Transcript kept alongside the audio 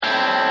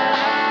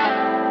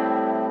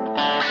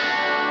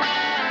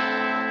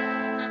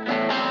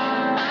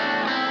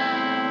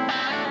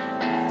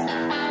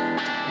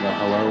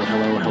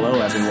Hello,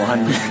 everyone.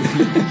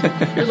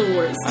 You're the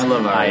worst. I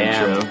love our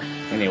intro.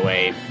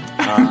 Anyway,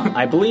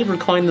 I believe we're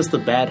calling this the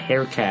Bad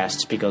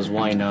Haircast because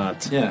why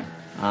not? Yeah.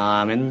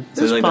 And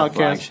So this like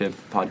podcast, the flagship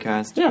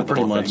podcast? yeah, for the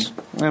pretty whole much.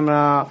 thing? And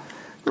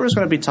we're just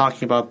going to be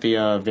talking about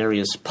the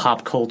various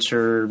pop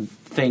culture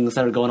things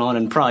that are going on,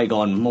 and probably go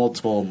on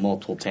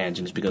multiple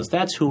tangents because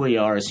that's who we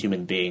are as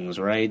human beings,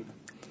 right?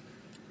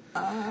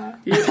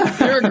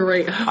 You're a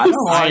great host.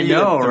 I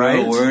know,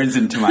 right? Words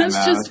into my That's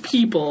mouth. just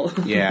people.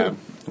 Yeah.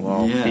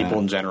 Well, Yeah. people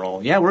in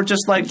general. Yeah, we're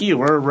just like you.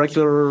 We're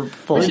regular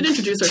folks. We should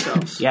introduce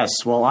ourselves. Yes.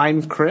 Well,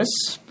 I'm Chris.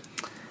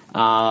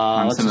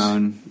 I'm let's just-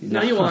 Simone.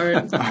 No, you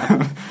aren't.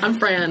 I'm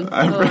Fran.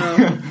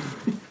 Hello.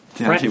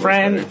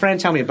 Fran,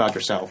 tell me about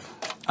yourself.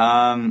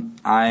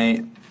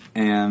 I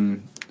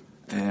am.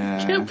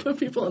 Can't put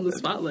people on the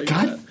spot like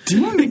God that.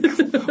 damn it!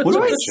 What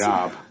do I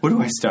job. What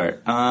do I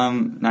start?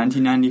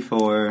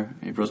 1994,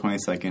 April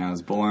 22nd. I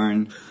was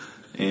born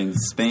in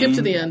Spain. Skip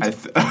to the end.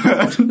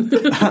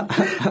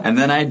 And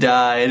then I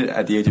died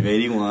at the age of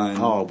 81.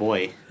 Oh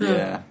boy.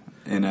 Yeah,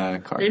 in a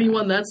car.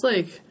 81. That's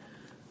like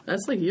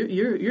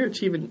you're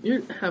achieving.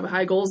 You have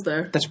high goals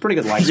there. That's a pretty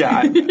good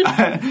lifespan.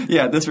 Yeah,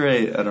 yeah. At this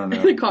rate, I don't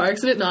know. In a car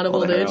accident, not of All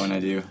old the age. heroin I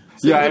do.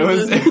 So Yeah, it you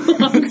was live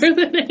longer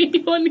than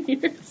 81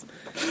 years.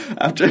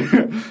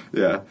 after.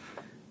 Yeah.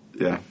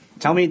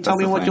 Tell me the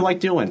what thing. you like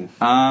doing.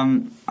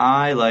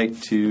 I like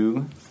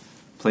to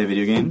play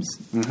video games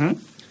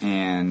Mm-hmm.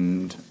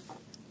 and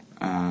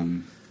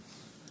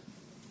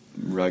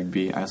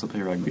rugby. I also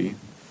play rugby.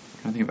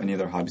 I don't think of any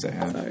other hobbies I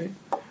have. Sorry.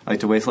 I like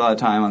to waste a lot of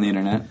time on the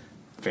internet.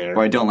 Fair.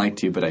 Or I don't like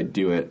to, but I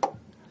do it.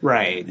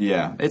 Right.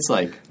 Yeah, it's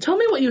like Tell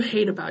me what you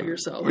hate about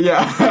yourself.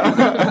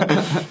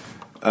 yeah.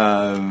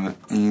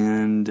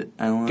 And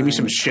I want Give me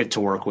some shit to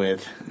work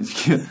with.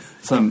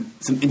 some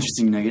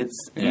interesting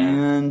nuggets. Yeah.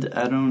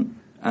 And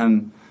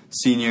I'm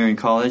senior in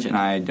college, and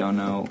I don't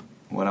know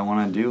what I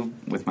want to do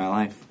with my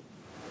life.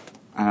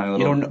 I have a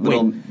little, don't-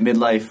 little wait.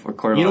 midlife or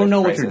quarter. You don't life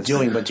know crisis. what you're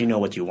doing, but do you know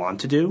what you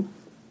want to do?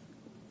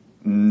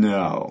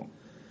 No.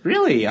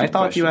 Really? I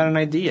thought you question. had an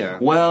idea.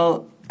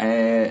 Well,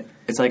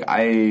 it's like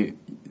I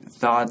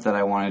thought that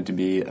I wanted to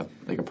be a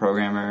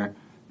programmer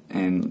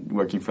and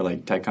working for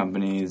like tech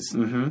companies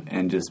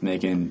and just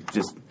making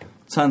just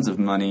tons of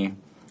money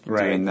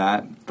Right. doing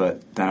that.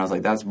 But then I was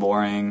like, that's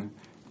boring,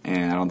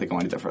 and I don't think I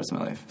want to do that for the rest of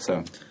my life.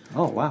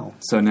 Oh wow.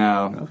 So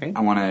now Okay.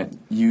 I want to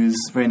use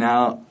right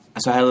now.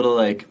 So I had a little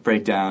like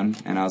breakdown,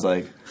 and I was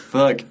like,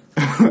 "Fuck,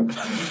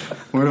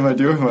 what am I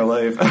doing with my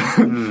life?"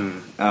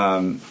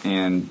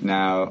 And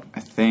now I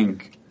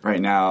think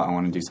right now I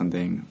want to do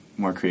something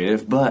more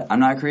creative, but I'm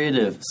not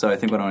creative. So I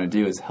think what I want to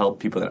do is help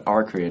people that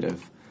are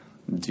creative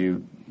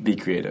be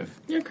creative.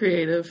 You're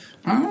creative.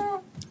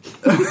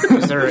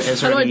 Is there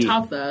How do I any...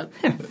 top that?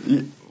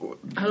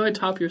 How do I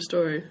top your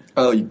story?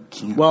 Oh, you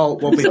can't. Well,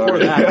 before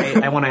Sorry.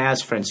 that, I want to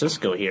ask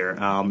Francisco here.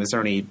 Is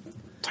there any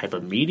type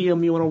of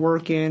medium you want to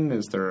work in?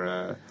 Is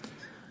there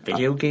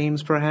video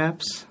games,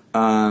 perhaps?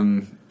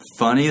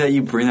 Funny that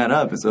you bring that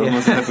up. It's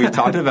almost like we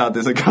talked about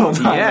this a couple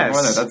times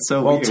before that. That's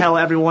so well, weird. tell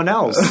everyone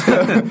else.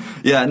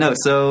 Yeah, no.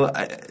 So,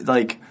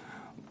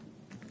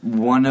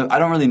 I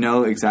don't really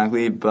know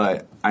exactly,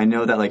 but I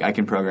know that like I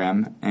can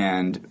program,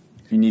 and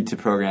you need to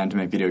program to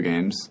make video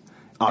games.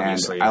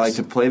 Obviously, and I yes.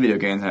 like to play video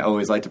games. And I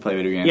always like to play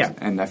video games, Yeah.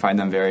 and I find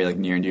them very like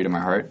near and dear to my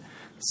heart.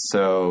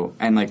 So,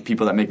 and like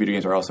people that make video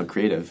games are also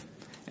creative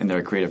in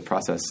their creative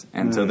process,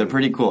 and so they're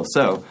pretty cool.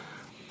 So,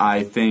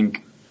 I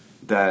think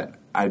that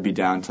I'd be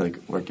down to like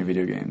work in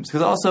video games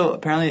because also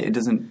apparently it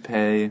doesn't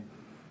pay.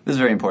 This is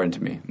very important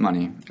to me.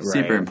 Money,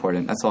 super Right.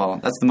 important. That's all.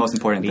 That's the most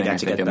important Need thing I that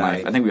to think get in by.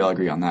 life. I think we all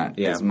agree on that.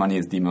 Yeah. Because money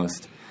is the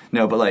most.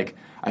 No, but like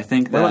I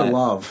think What that about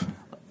love?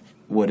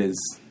 what is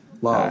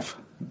Love.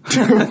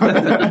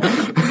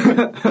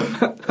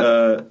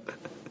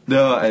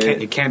 no,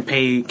 It can't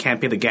pay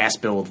the gas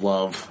bill with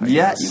love. I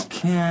yeah, guess. you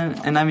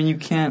can, and I mean you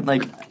can't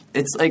like.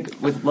 It's like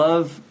with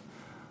love.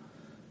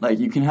 Like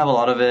you can have a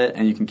lot of it,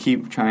 and you can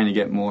keep trying to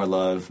get more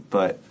love,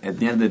 but at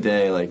the end of the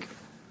day, like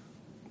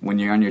when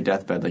you're on your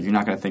deathbed, like you're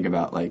not going to think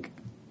about like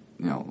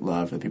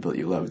love for the people that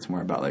you love. It's more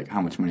about like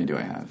how much money do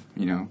I have,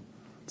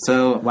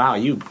 So Wow,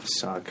 you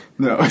suck.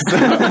 no,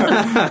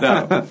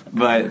 no,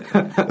 but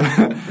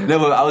no.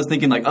 But I was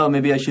thinking like, oh,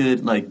 maybe I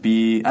should like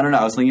be. I don't know.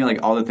 I was thinking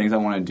like all the things I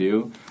want to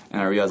do,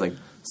 and I realized like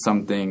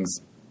some things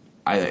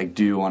I like,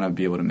 do want to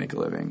be able to make a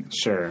living.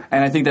 Sure.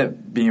 And I think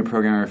that being a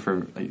programmer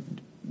for like,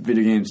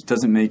 video games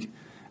doesn't make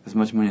as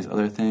much money as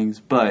other things,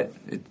 but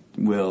it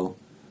will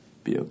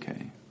be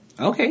okay.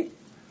 Okay.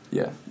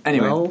 Yeah.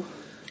 Anyway. Well,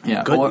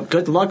 yeah.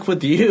 good luck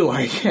with you,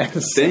 I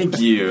guess. Thank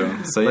you.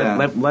 So yeah.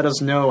 Let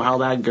us know how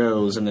that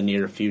goes in the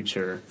near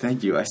future.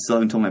 Thank you. I still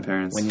haven't told my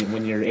parents.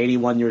 When you're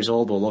 81 years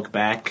old, we'll look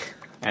back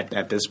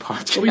at this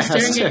podcast. Are we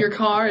staring at your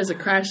car as it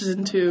crashes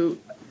into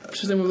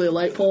presumably a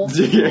light pole?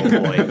 Oh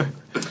boy.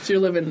 So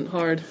you're living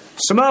hard.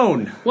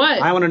 Simone!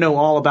 What? I want to know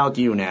all about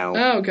you now.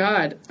 Oh,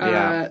 God.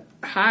 Yeah.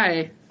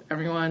 Hi,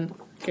 everyone,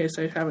 in case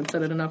I haven't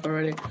said it enough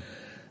already.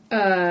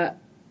 I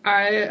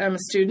am a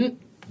student,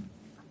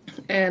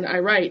 and I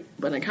write,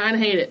 but I kind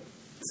of hate it.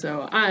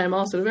 So I am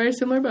also in a very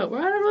similar boat where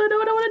I don't really know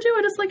what I want to do.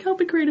 I just like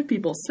helping creative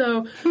people.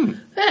 So,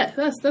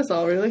 that's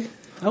all really.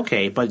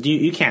 Okay, but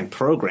you can't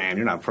program.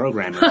 You're not a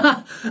programmer.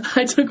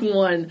 I took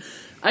one.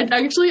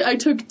 I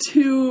took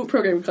 2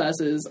 programming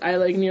classes. I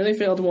nearly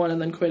failed one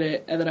and then quit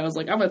it, and then I was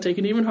like, I'm gonna take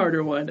an even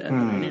harder one, and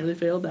then I nearly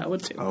failed that one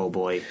too. Oh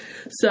boy.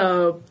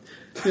 So.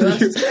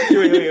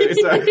 wait,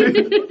 sorry.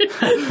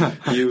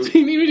 Do you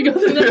need me to go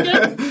through that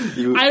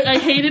again? I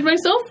hated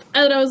myself,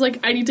 and then I was like,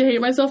 I need to hate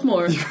myself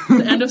more.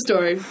 The end of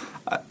story.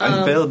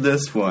 I failed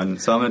this one,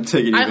 so I'm going to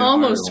take it even I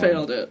almost harder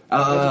failed it.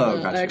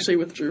 Oh, gotcha. I actually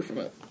withdrew from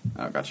it.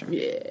 Oh, gotcha.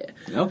 Yeah.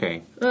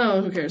 Okay.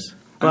 Oh, who cares?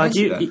 But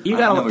you I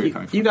know where you're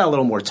coming from. got a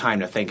little more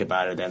time to think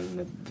about it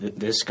than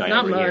this guy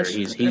Not over much.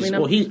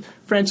 here.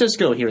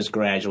 Francisco here is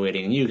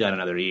graduating, and you got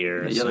another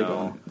year. Yeah,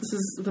 so. This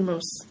is the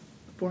most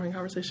boring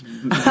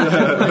conversation.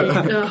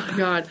 Oh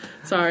God,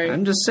 sorry.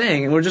 I'm just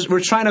saying, we're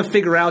trying to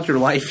figure out your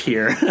life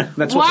here.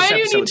 That's what Why this do you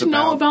need episode's to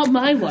know about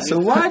my life? So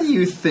why do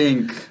you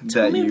think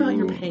Tell that me you... about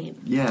your pain.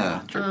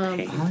 Yeah.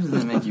 Pain. How does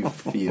that make you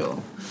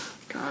feel?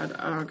 God,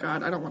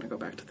 I don't want to go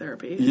back to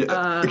therapy.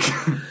 Yeah.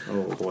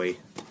 Oh boy.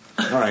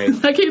 All right.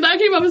 That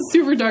came up as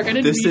super dark. I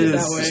didn't This mean it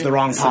is- that way. It's the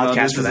wrong So podcast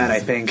this for that,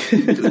 is- I think.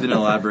 It's been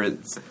elaborate.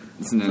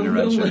 It's an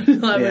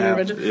intervention. Yeah.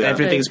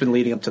 Everything's Hey, been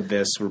leading up to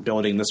this. We're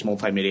building this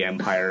multimedia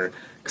empire to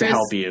Chris,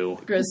 help you.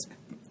 Chris,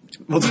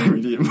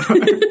 Multimedia.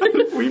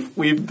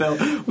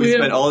 we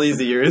spent all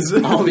these years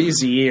All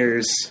these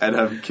years. and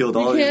have killed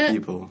all these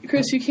people.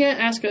 Chris, you can't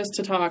ask us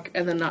to talk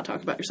and then not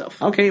talk about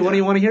yourself. Okay, what do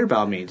you want to hear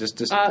about me? Just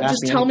Just ask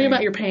tell me anything.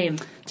 about your pain.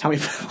 Tell me.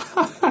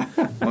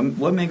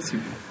 What makes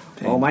you...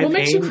 Oh, my What pain.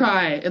 makes you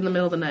cry in the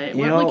middle of the night?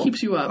 You What know,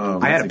 keeps you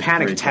up? I had a That's a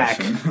panic great attack.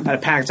 question. I had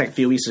a panic attack a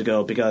few weeks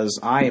ago because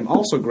I am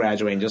also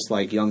graduating, just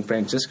like young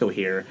Francisco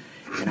here,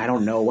 and I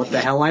don't know what the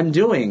hell I'm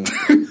doing.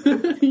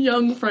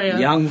 Young Fran.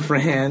 Young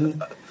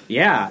Fran.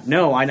 Yeah,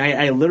 no, and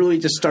I literally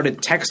just started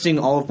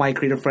texting all of my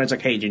creative friends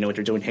like, hey, do you know what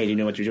you're doing? Hey, do you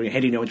know what you're doing?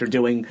 Hey, do you know what you're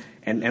doing?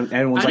 And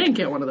everyone's I like, didn't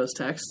get one of those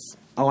texts.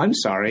 oh, I'm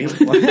sorry.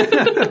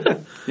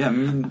 Yeah, I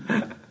mean...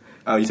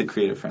 Oh, you said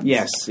creative friends.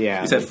 Yes,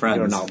 yeah. You said friends.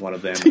 You're not one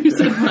of them. You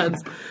said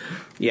friends.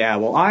 Yeah,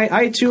 well,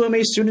 I too am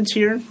a student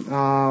here.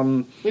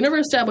 We never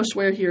established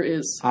where here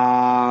is.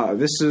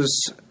 This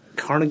is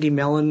Carnegie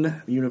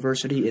Mellon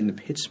University in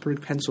Pittsburgh,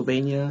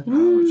 Pennsylvania,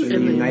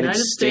 in the United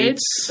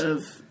States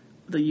of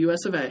the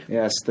U.S. of A.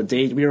 Yes, the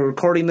date we are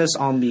recording this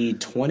on the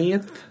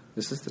 20th.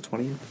 This is the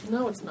 20th.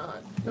 No, it's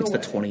not. No It's way.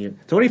 the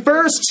 20th.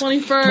 21st.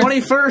 21st.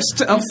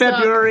 21st of You suck.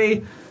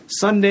 February.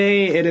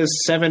 Sunday. It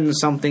is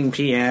 7-something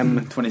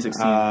p.m.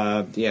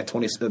 2016. Yeah,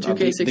 20. The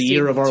 2K16.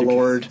 year of our 2K16.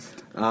 Lord.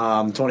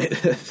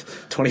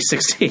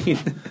 2016.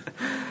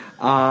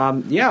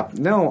 Yeah.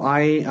 No, I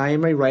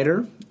am a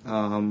writer.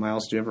 I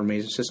also do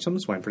information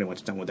systems, so I'm pretty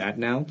much done with that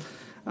now.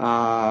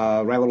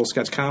 Write a little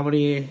sketch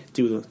comedy,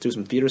 do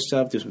some theater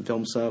stuff, do some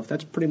film stuff.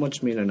 That's pretty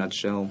much me in a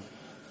nutshell.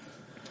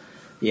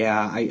 Yeah,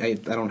 I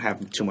don't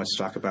have too much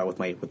to talk about with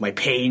my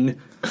pain,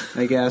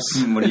 I guess.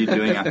 What are you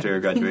doing after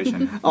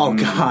graduation? Oh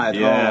God!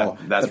 Yeah, oh,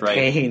 that's the right.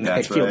 Pain.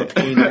 That's I feel right. the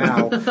pain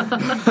now.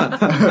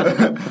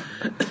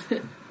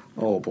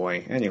 Oh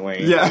boy.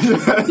 Anyway, Yeah.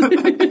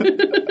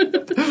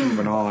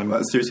 moving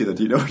on. Seriously, though,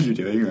 do you know what you're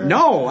doing? Or?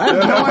 No, I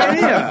have no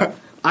idea.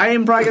 I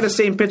am probably going to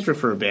stay in Pittsburgh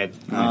for a bit,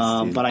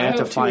 Nice, but I have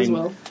to hope to as find.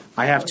 well.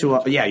 I have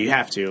to. Yeah, you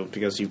have to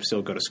because you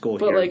still go to school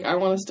But, here. I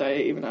want to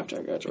stay even after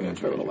I graduate Yeah,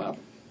 for a little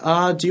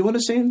while. Do you want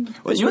to stay in?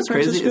 Well, you know what's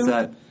crazy Francisco? is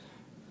that,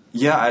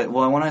 yeah, I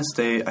want to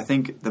stay. I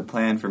think the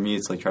plan for me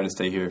is to try to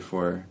stay here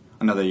for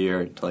another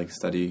year to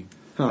study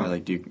Huh. or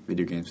do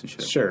video games and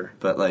shit. Sure.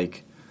 But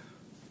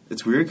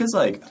it's weird because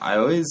I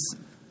always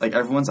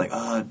everyone's like,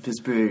 oh,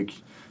 Pittsburgh,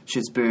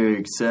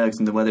 Schittsburg sucks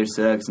and the weather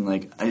sucks and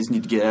I just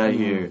need to get out of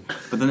here.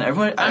 But then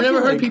everyone, I've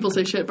never heard people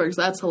say shitburgs.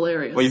 That's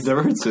hilarious. Well, you've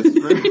never heard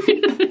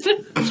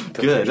Schittsburg?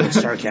 Good.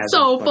 Sarcasm.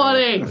 so but,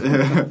 funny.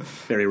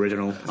 very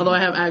original. Although I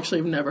have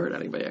actually never heard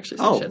anybody actually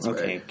say Oh, shitburg.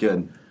 okay.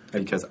 Good.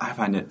 Because I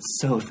find it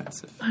so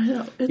offensive. I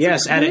know. It's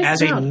Yes, a nice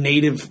as a sound.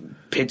 native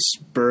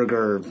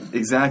Pittsburgher.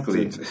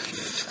 Exactly.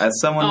 As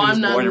someone Oh, who's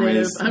I'm not born and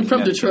native. raised I'm in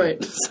from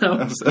Connecticut. Detroit,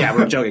 so. Yeah,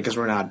 we're joking because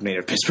we're not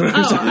native Pittsburghers.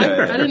 Oh, I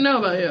Yeah. didn't know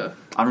about you.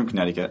 I'm from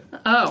Connecticut.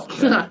 Oh.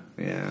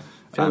 Yeah.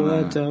 I'm,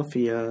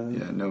 Philadelphia.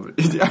 Yeah,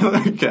 nobody.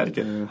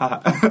 Connecticut.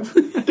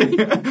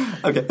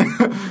 Okay.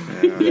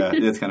 Yeah,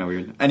 it's kind of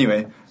weird.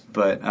 Anyway,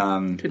 but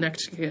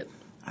Connecticut.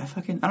 I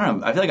don't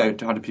know. I feel like I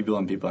talk to people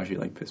and people actually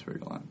like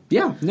Pittsburgh a lot.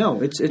 Yeah,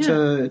 no, it's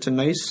Yeah. a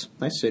nice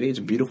city. It's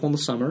beautiful in the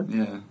summer.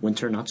 Yeah.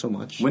 Winter, not so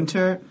much.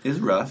 Winter is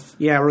rough.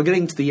 Yeah, we're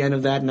getting to the end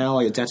of that now.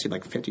 It's actually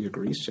 50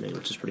 degrees today,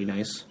 which is pretty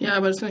nice. Yeah,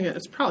 but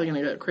it's probably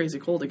gonna get crazy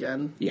cold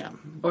again. Yeah.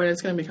 Or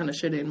it's gonna be kind of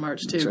shitty in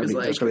March too, There's because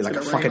going to be like a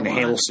rain fucking lot.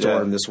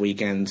 hailstorm Yeah. this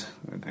weekend.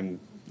 I'm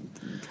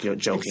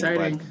joking,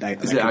 Exciting. but I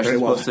Is can it actually very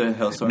well- supposed to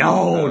hailstorm? No. I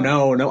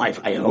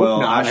hope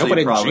Well, not. I actually, hope I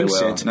didn't probably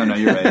jinx will. it. No,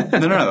 you're right.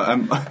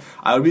 No.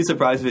 I would be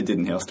surprised if it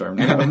didn't hailstorm.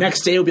 And the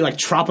next day will be like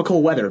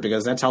tropical weather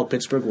because that's how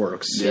Pittsburgh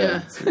works.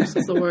 Yeah, it's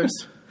the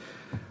worst.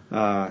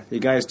 You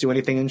guys do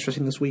anything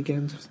interesting this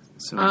weekend?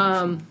 So,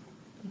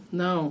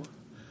 No.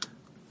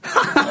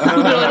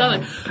 Literally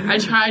nothing. I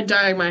tried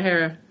dyeing my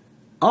hair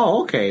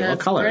Oh, okay. What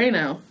That's color? gray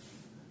now,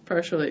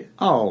 partially.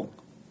 Oh,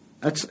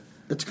 it's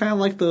kind of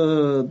like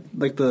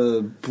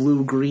the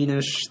blue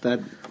greenish that.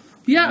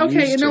 Yeah,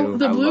 okay, used to. the I love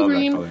that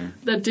blue-green color.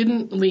 that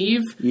didn't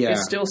leave Yeah.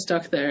 is still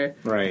stuck there.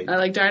 Right.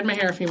 I, dyed my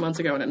hair a few months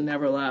ago, and it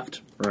never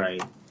left.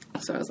 Right.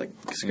 So I was like,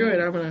 screw it,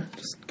 I'm going to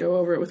just go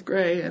over it with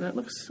gray, and it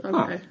looks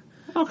okay.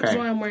 Okay. That's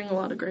why I'm wearing a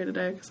lot of gray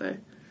today, because I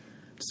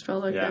just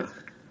felt like it.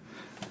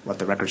 Let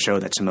the record show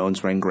that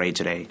Simone's wearing gray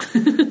today.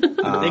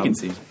 They can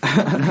see.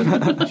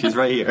 She's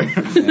right here.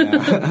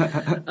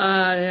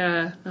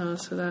 Yeah. Oh,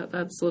 so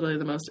that's literally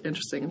the most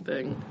interesting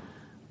thing.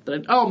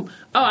 That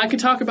I could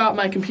talk about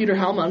my computer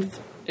hell month.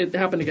 It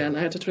happened again. I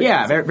had to tweet.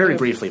 Yeah, very, very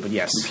briefly, but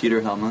yes.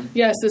 Peter Hellman.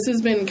 Yes, this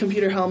has been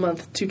Computer Hell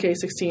Month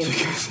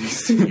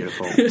 2K16.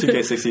 Beautiful.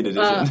 2K16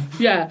 edition.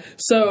 Yeah,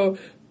 so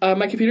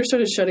my computer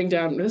started shutting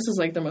down. This is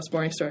like the most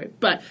boring story.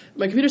 But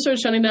my computer started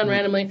shutting down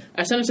randomly.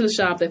 I sent it to the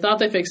shop. They thought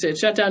they fixed it. It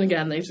shut down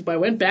again. I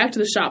went back to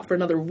the shop for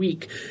another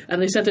week,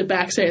 and they sent it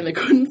back saying they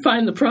couldn't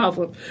find the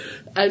problem.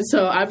 And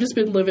so I've just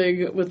been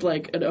living with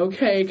like an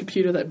okay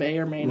computer that may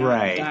or may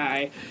not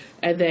die.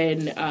 And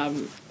then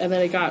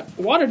it got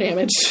water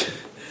damaged.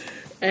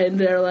 And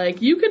they're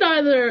like, you could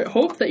either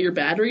hope that your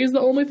battery is the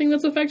only thing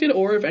that's affected,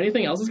 or if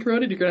anything else is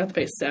corroded, you're going to have to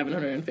pay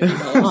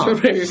 $750 to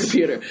repair your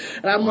computer.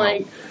 And I'm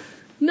like,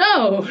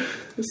 no.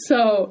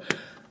 So,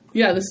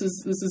 yeah, this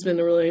has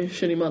been a really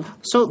shitty month.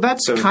 So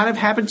that's kind of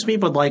happened to me,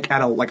 but like at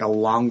a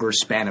longer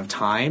span of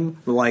time.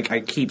 Like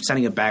I keep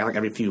sending it back like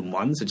every few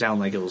months. It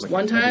sounded like it was like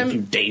One time- every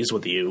few days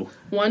with you.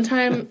 One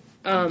time,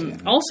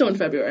 also in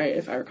February,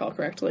 if I recall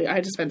correctly, I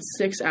had to spend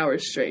 6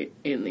 hours straight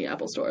in the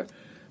Apple Store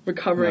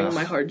recovering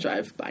my hard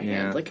drive by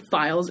hand, like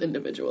files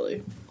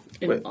individually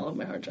in all of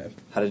my hard drive.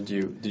 How did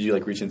you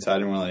like reach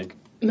inside and were like,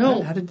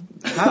 No.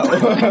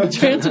 how?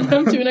 Transferred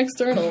them to an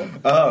external.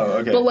 Oh,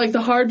 okay. But like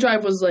the hard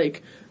drive was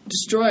like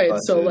destroyed,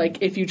 so Busted.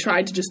 like if you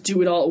tried to just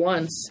do it all at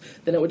once,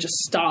 then it would just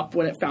stop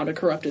when it found a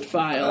corrupted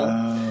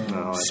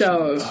file.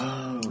 So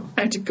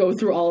I had to go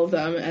through all of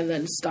them and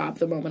then stop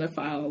the moment a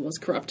file was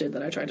corrupted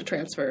that I tried to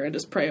transfer and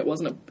just pray it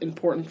wasn't an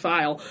important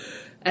file.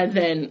 And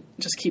then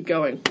just keep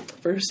going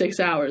for 6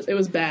 hours. It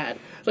was bad.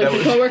 Like,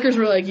 the coworkers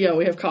were like, yo,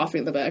 we have coffee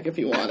in the back if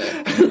you want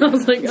it. And I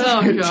was like,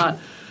 oh, God.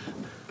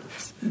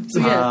 So,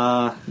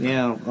 yeah.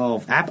 Yeah.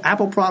 Oh,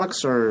 Apple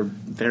products are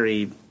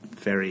very,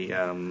 very.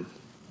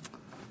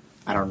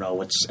 I don't know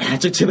which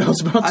adjective I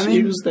was about to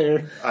use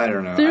there. I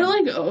don't know. They're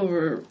like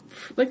over.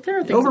 Like, there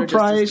are things that are just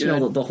Overpriced. as You know,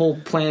 good. the whole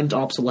planned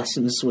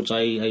obsolescence, which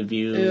I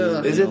view.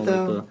 Yeah. Is it,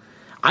 though?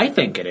 I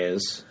think it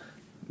is.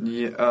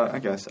 Yeah, I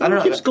guess. I don't It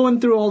know. keeps going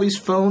through all these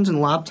phones and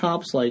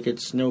laptops like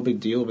it's no big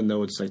deal, even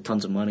though it's like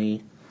tons of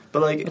money.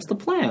 But like, That's the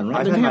plan, right?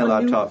 I've Didn't had you my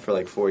have a new- laptop for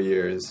like 4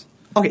 years.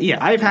 Okay, yeah,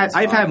 I've had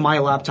fine. my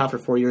laptop for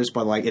 4 years,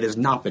 but like it has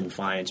not been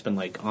fine. It's been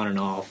like on and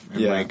off.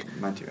 And, like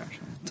mine too,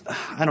 actually.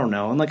 I don't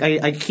know. And like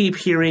I keep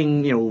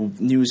hearing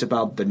news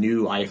about the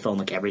new iPhone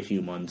like every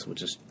few months,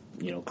 which is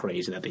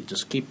crazy that they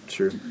just keep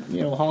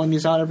hauling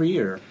these out every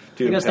year.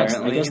 Dude, I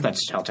apparently- guess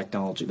that's how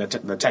technology the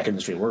tech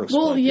industry works.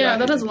 Well, but, yeah,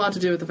 that has a lot to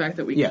do with the fact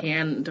that we Yeah.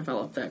 can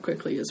develop that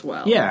quickly as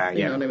well. Yeah, You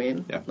yeah. know what I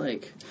mean? Yeah.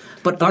 Like,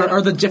 But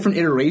are the different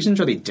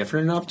iterations, are they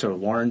different enough to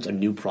warrant a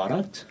new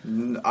product?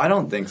 I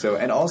don't think so.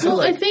 And also, well,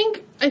 like,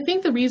 I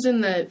think the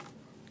reason that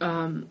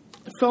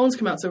phones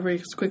come out so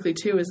very quickly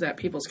too is that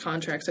people's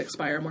contracts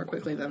expire more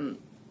quickly than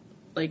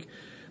like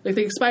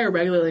they expire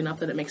regularly enough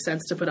that it makes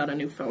sense to put out a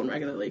new phone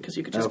regularly because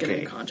you could just get a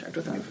Okay. new contract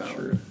with a new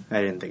phone.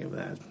 I didn't think of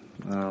that.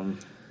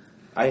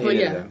 I hate Well, it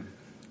yeah. though.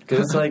 Because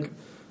it's like,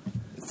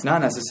 it's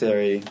not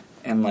necessary.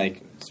 And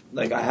like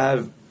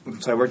I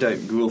worked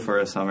at Google for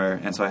a summer,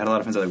 and so I had a lot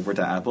of friends that worked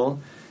at Apple.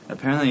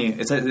 Apparently,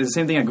 it's the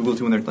same thing at Google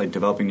too when they're like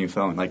developing new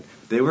phone. Like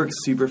they work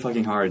super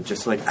fucking hard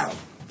just to like, ow,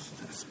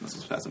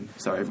 muscle spasm.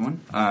 Sorry, everyone.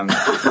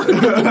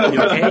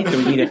 You okay?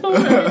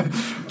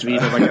 Do we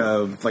need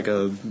like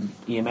a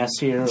EMS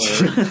here?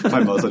 Or? My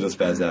muscle just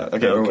spazzed out.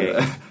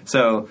 Okay.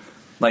 So,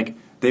 like,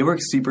 they work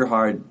super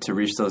hard to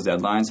reach those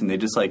deadlines, and they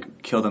just,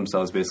 like, kill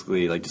themselves,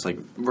 basically, like, just, like,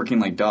 working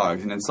like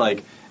dogs. And it's,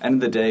 like, end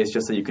of the day, it's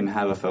just that you can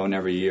have a phone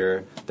every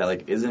year that,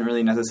 like, isn't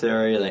really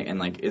necessary, like, and,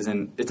 like,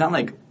 isn't... It's not,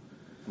 like,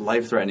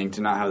 life-threatening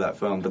to not have that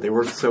phone, but they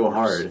work so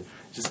hard.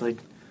 Just, like,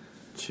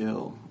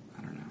 chill.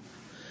 I don't know.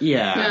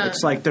 Yeah,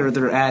 it's like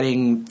they're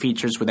adding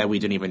features that we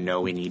didn't even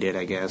know we needed,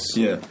 I guess.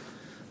 Yeah.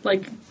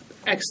 Like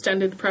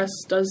extended press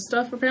does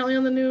stuff apparently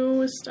on the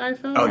newest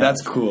iPhone. Oh,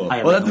 that's cool. I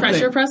have Well, that's no the pressure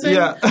thing. pressing.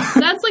 Yeah.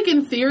 That's like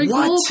in theory cool,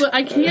 What? but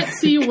I can't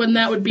see when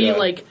that would be Yeah.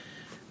 like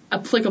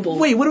applicable.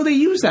 Wait, what do they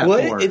use that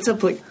for?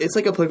 It's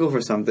like applicable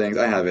for some things.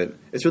 I have it.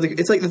 It's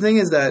like the thing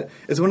is that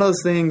it's one of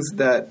those things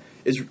that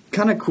is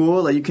kind of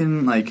cool. Like you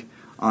can like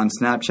on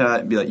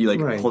Snapchat be like you like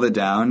Right. hold it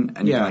down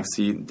and you can Yeah. like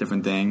see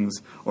different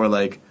things, or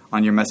like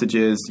on your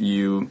messages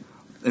you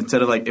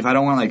instead of like if I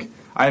don't want like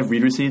I have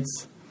read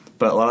receipts,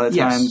 but a lot of the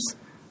Yes. times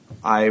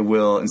I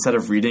will instead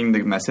of reading the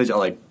message I'll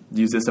like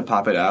use this to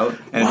pop it out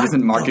and it What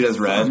doesn't mark the it as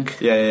red.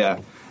 fuck? Yeah.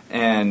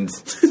 And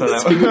so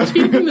that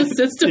cheating the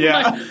system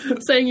Yeah. by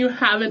saying you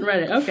haven't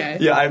read it. Okay.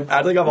 yeah,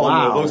 I like have all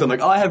Wow. the books. I'm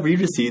like, oh, I have read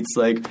receipts.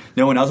 Like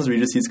no one else has read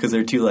receipts because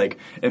they're too like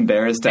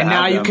embarrassed to And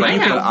have now you them. can Like, you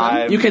but can,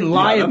 I've- you can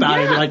lie yeah, about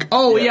it. Be like,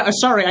 oh yeah,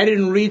 sorry, I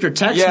didn't read your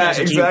text Yeah,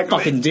 message. exactly.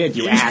 You fucking did,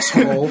 you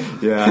asshole.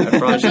 Yeah, I probably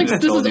That's like, shouldn't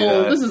have this told is you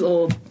old. that. This is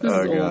old. This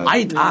Oh, is old.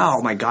 God.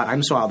 Oh my god,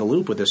 I'm so out of the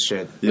loop with this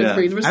shit. Yeah.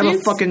 Read I have a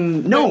receipts?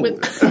 fucking no, Wait,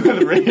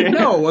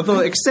 no with the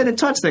extended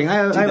touch thing. I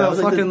have that a was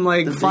like fucking the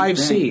big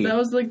 5C. that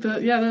was like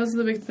that was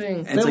the big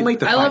thing. They don't like- make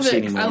the I love 5C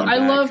it. anymore. I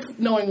love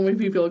knowing when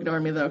people ignore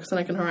me though, because then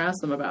I can harass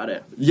them about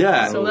it.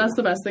 Yeah. So that's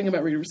the best thing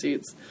about read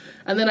receipts.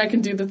 And then I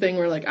can do the thing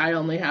where like I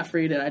only half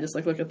read it. I just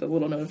like look at the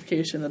little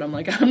notification that I'm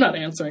like I'm not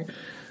answering,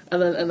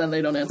 and then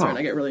they don't answer and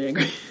I get really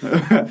angry.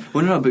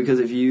 Well, no, because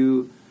if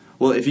you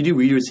do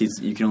read receipts,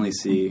 you can only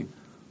see,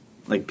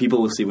 like,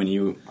 people will see when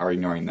you are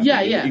ignoring them.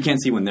 Yeah, You- yeah. You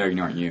can't see when they're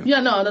ignoring you. Yeah,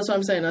 no, that's what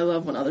I'm saying. I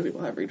love when other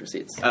people have read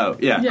receipts. Oh,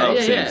 yeah. Yeah, oh,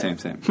 yeah, same, yeah.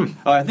 same.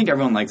 Oh, I think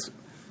everyone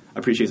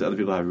appreciates other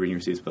people have reading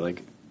receipts, but,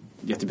 like,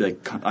 you have to be,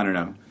 like, I don't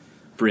know,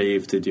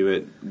 brave to do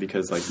it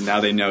because, like, now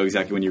they know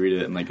exactly when you read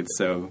it and, like, it's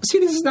so... See,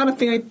 this is not a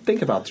thing I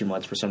think about too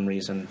much for some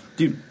reason.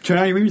 Dude, turn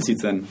on your read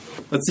receipts then.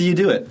 Let's see you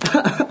do it.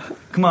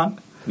 Come on.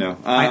 No.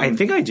 I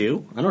think I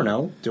do. I don't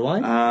know. Do I?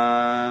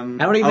 I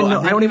I don't even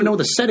know. I don't even know what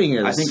the setting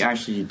is. I think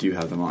actually you do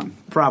have them on.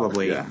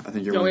 Probably. Yeah, I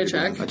think you're You want one me of to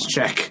the check?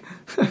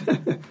 good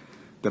Let's check.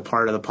 The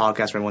part of the podcast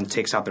where everyone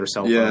takes out their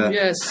cell phone. Yeah.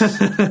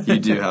 Yes, You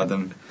do have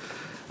them.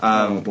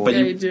 Oh, boy. But Yeah,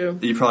 you do.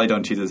 You probably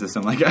don't cheat the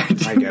system like I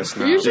do. I guess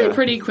you're not. usually Yeah.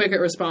 pretty quick at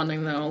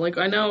responding though. Like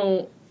I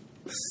know.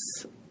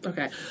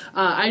 Okay,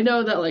 I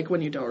know that like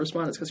when you don't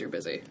respond, it's because you're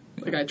busy.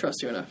 Like I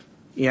trust you enough.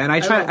 Yeah, and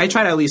I try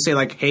to at least say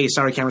like, "Hey,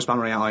 sorry, can't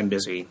respond right now. I'm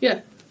busy." Yeah,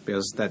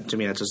 Because that to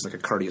me that's just like a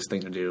courteous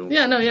thing to do.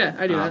 yeah, no, yeah,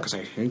 I do that. Because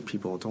I hate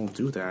people don't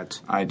do that.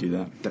 I do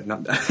that.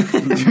 Not,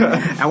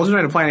 I wasn't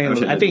trying to plan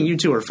anything. I think you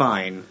two are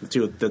fine.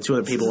 The two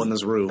other people in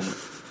this room.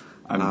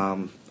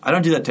 I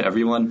don't do that to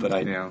everyone, but I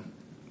Yeah.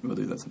 will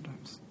do that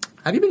sometimes.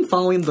 Have you been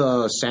following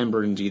the San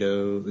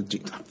Bernardino?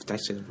 Did I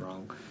say it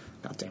wrong?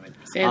 God damn it.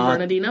 San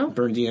Bernardino?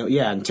 Bernardino,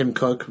 yeah. And Tim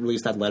Cook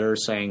released that letter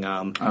saying,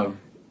 Oh,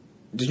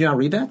 did you not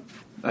read that?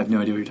 I have no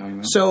idea what you're talking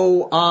about.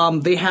 So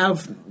they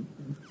have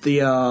the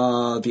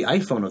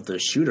iPhone of the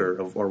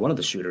shooter, or one of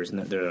the shooters, and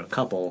they're a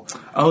couple.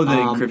 Oh, the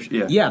encryption,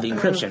 yeah. Yeah, the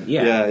encryption,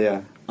 yeah.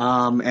 Yeah.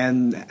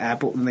 And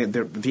Apple, the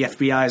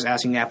FBI is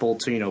asking Apple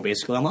to,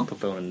 basically unlock the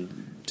phone.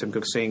 And Tim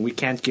Cook's saying, we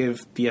can't give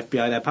the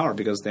FBI that power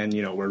because then,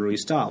 where do we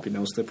stop?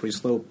 Slippery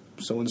slope,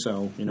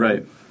 so-and-so.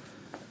 Right.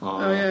 Oh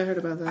yeah, I heard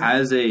about that.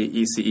 As a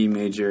ECE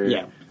major,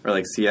 Yeah. or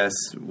like CS,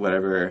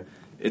 whatever,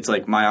 it's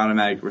like my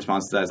automatic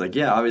response to that is like,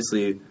 yeah,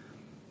 obviously,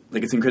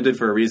 like it's encrypted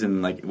for a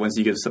reason. Like once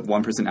you give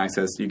one person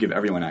access, you give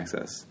everyone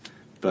access.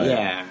 But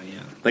Yeah.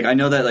 like I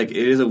know that like it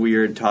is a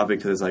weird topic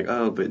because it's like,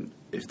 oh, but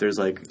if there's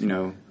like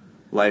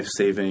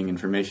life-saving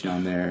information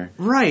on there,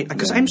 Right,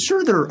 because Yeah. I'm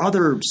sure there are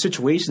other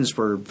situations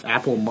where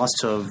Apple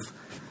must have,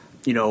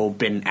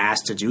 been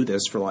asked to do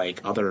this for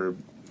like other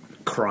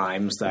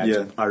crimes that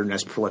Yeah. aren't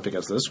as prolific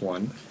as this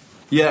one.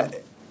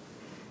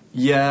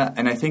 Yeah,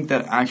 and I think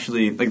that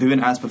actually, like they've been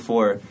asked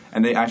before,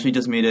 and they actually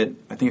just made it,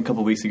 I think a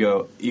couple weeks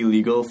ago,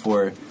 illegal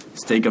for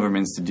state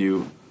governments to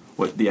do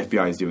what the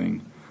FBI is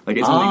doing. Like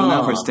it's illegal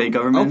now for state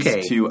governments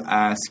okay. to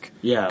ask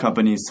Yeah.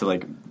 companies to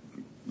like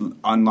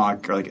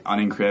unlock or like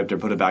unencrypt or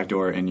put a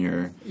backdoor in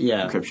your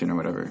Yeah. encryption or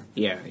whatever.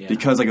 Yeah.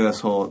 Because like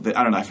this whole,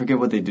 I don't know, I forget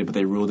what they did, but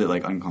they ruled it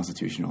like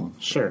unconstitutional.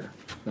 Sure,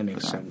 that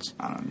makes sense.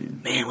 I don't know,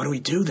 dude. Man, what do we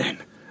do then?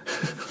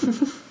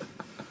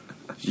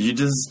 You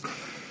just,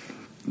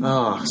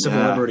 Oh, civil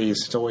Yeah.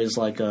 liberties. It's always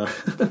like a.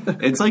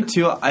 it's like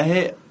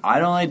I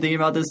don't like thinking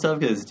about this stuff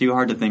because it's too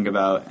hard to think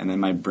about, and then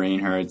my brain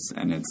hurts,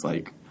 and it's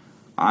like,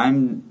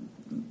 I'm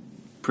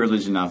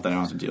privileged enough that I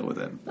don't have to deal with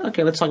it.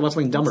 Okay, let's talk about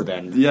something dumber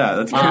then. Yeah,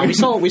 that's we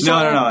saw-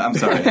 No, I'm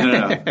sorry.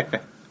 No.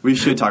 We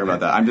should talk about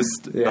that. I'm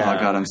just, oh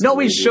god, I'm so no,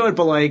 we lazy. should,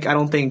 but like, I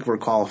don't think we're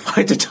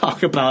qualified to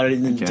talk about it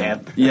in Okay.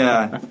 depth.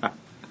 Yeah.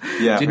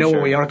 Yeah. Do you know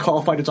what we are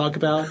qualified to talk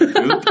about? Poop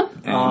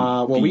and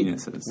Well,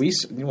 penises.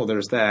 well,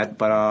 there's that.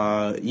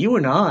 But you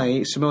and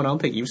I, Simone, I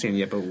don't think you've seen it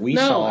yet, but we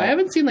no, saw. I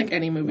haven't seen like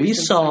any movies We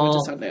since saw. I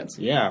went to Sundance.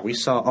 Yeah, we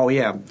saw. Oh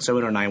yeah,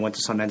 Simone and I went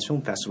to Sundance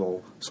Film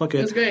Festival. So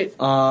good. It was great.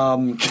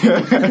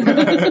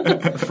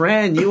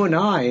 Fran, you and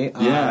I,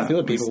 Yeah.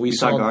 Philip people, we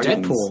saw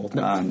Guardians. Deadpool.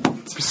 No,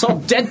 We saw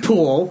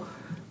Deadpool.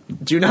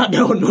 Do you not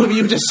know what movie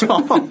you just saw?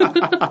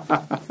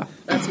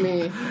 That's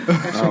me.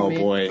 Actually, Oh me.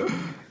 boy.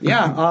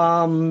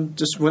 Yeah.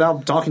 Just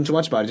without talking too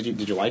much about it,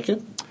 did you like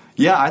it?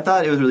 Yeah, I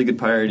thought it was a really good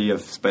parody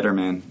of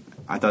Spider-Man.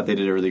 I thought they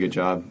did a really good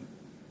job.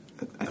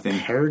 I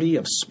think. Parody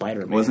of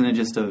Spider-Man. Wasn't it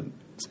just a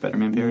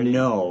Spider-Man parody?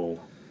 No.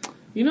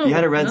 You know, He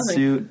had a red nothing.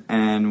 suit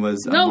and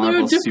was a No,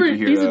 Marvel they're different.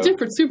 superhero. He's a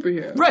different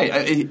superhero.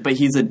 Right, but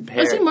he's a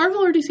Is he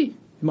Marvel or DC?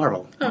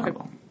 Marvel. Okay.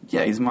 Marvel.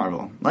 Yeah, he's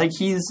Marvel. Like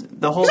he's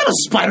the whole. It's not a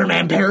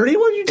Spider-Man parody.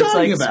 What are you It's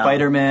talking like about?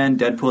 Spider-Man,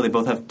 Deadpool. They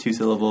both have 2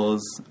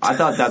 syllables. I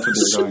thought that's what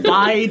they were going.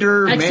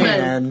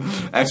 Spider-Man.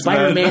 X-Men.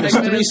 Spider-Man is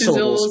X-Men 3 is 2 syllables,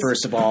 syllables.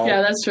 first of all.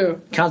 Yeah, that's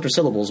true. Count your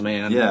syllables,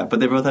 man. Yeah, but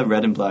they both have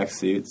red and black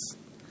suits.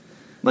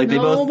 Like they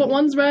No, both. but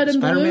one's red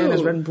and Spider-Man blue.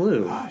 is red and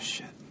blue. Oh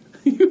shit!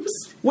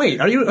 Wait,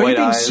 are you White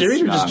being eyes.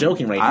 serious or just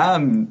joking right now?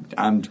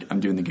 I'm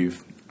doing the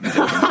goof.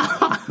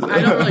 I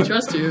don't really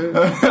trust you.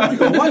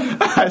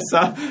 I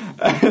saw.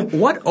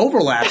 What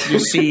overlaps do you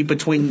see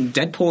between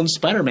Deadpool and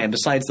Spider-Man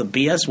besides the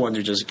BS ones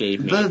you just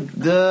gave me?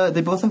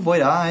 They both have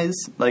white eyes,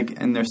 like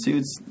in their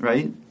suits,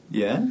 right?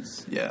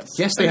 Yes. Yes,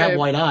 they Okay. have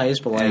white eyes,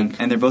 but like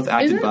And they're both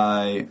acted Isn't-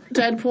 by.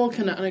 Deadpool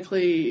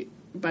canonically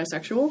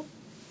bisexual?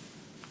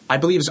 I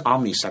believe it's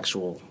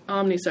omnisexual.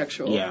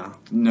 Omnisexual. Yeah.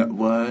 No,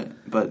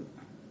 what? But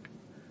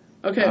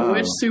Okay, Oh.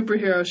 which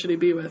superhero should he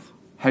be with?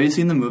 have you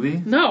seen the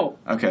movie? No.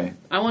 Okay.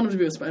 I want him to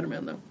be with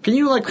Spider-Man, though. Can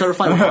you like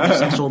clarify what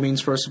omnisexual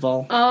means first of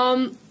all?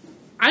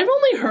 I've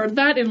only heard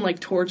that in, like,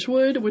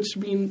 Torchwood, which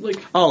means,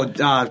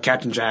 like...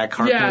 Captain Jack,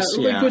 Yeah,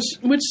 Harkness,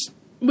 like,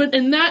 but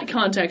in that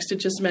context, it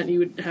just meant you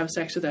would have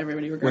sex with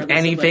everybody regardless. with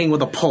anything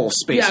with a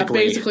pulse, basically.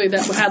 Yeah, basically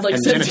that had like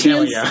And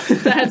sentience,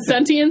 genitalia. that had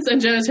sentience and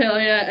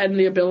genitalia and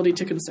the ability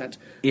to consent.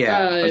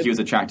 Yeah. Like he was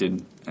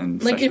attracted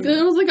and Like if sexually-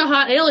 it was like a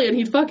hot alien,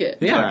 he'd fuck it.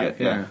 Yeah, Fuck it,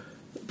 yeah.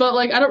 But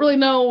like I don't really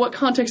know what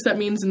context that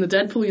means in the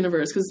Deadpool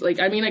universe because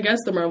like I mean I guess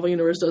the Marvel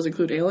universe does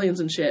include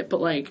aliens and shit,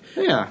 but like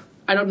Yeah.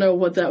 I don't know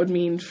what that would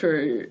mean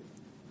for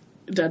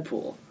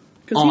Deadpool.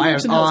 Because Oh, he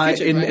works in Hell's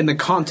Kitchen, right? in the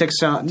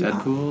context of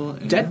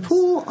Deadpool. is-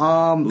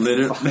 Deadpool.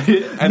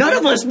 Literally, None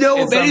of us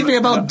know It's anything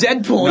about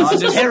Deadpool. It's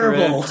nondescript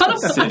terrible.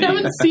 I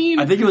haven't seen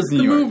I think it was New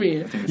the York.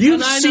 movie. You've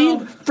And I seen,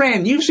 know-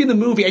 Fran. You've seen the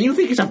movie, and you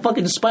think it's a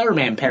fucking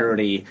Spider-Man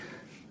parody.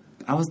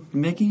 I was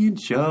making a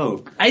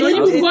joke. I No,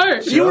 didn't- you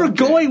weren't. You were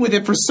going with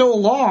it for so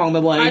long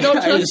that like I don't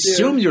trust you.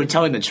 assumed you were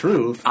telling the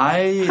truth.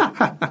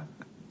 I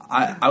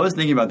was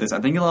thinking about this. I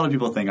think a lot of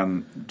people think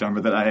I'm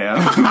dumber than I am,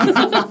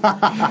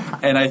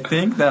 and I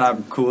think that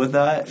I'm cool with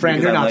that. Fran,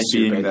 because you're I not like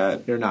being stupid.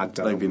 that. You're not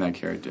dumb. like being that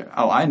character.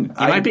 Oh, I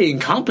might be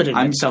incompetent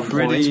I'm at some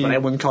pretty- points, but I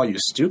wouldn't call you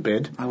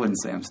stupid. I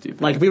wouldn't say I'm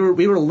stupid. Like we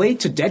were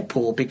late to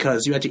Deadpool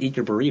because you had to eat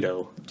your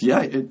burrito.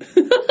 yeah,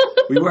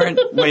 we weren't.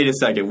 Wait a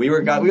second. We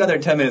got there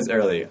 10 minutes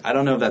early. I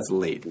don't know if that's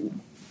late.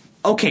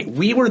 Okay,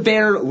 we were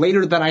there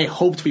later than I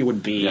hoped we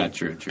would be. Yeah,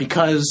 true.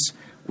 Because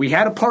we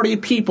had a party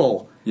of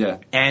people. Yeah.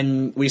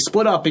 And we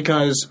split up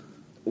because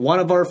one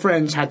of our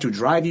friends had to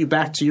drive you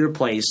back to your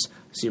place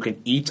so you could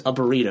eat a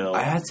burrito.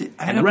 I had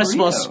and the a rest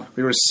burrito. of us,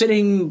 we were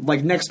sitting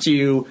like next to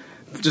you,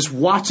 just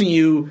watching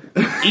you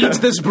eat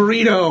this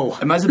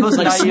burrito. Am I supposed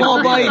to Like not eat a small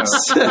burrito?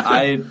 bites.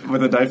 I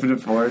with a knife and a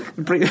fork.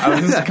 I was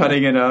just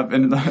cutting it up,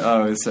 and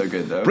oh, it was so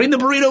good though. Bring the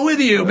burrito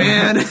with you,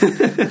 man.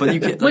 But you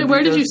can't, Wait,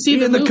 where did you see Eat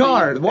the in the movie?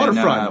 car,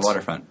 waterfront.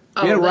 Waterfront.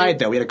 We had a Oh, ride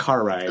though. We had a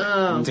car ride. We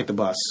didn't take the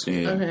bus.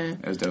 Yeah, Okay.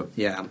 it was dope.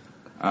 Yeah.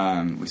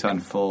 We saw it in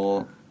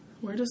full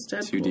Where does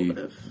Deadpool 2D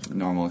live?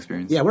 normal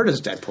experience. Yeah. Where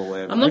does Deadpool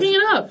live? I'm looking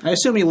it up. I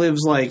assume he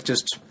lives like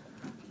just.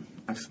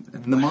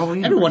 The Marvel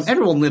universe.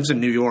 Everyone lives in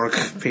New York,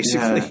 Yeah,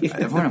 basically.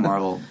 everyone in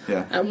Marvel.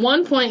 Yeah. At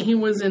one point, he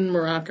was in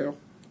Morocco.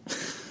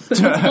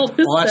 Well,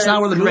 that's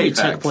not where the movie Great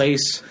took facts.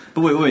 place.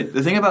 But wait.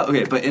 The thing about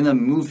but in the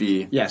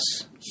movie, Yes.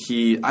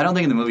 I don't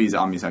think in the movie he's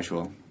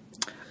omnisexual.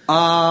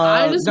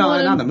 I just no,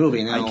 wanted- not in the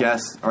movie. No. I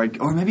guess, or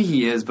maybe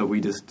he is, but we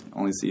just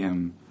only see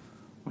him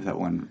with that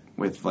one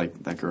with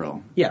like that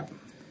girl. Yeah.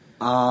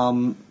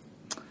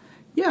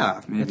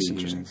 Yeah, Maybe that's he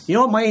interesting. is. You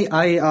know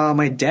what?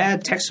 My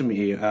dad texted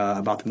me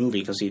about the movie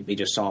because he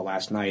just saw it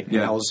last night. And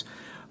Yeah.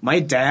 my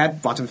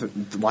dad watching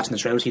the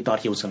trailers. He thought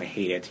he was going to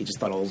hate it. He just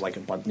thought it was like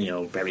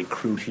very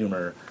crude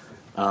humor.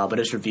 But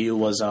his review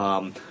was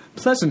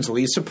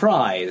pleasantly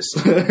surprised.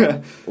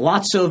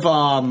 lots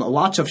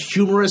of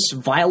humorous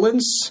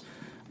violence.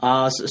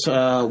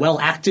 Well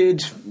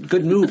acted,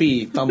 good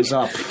movie. Thumbs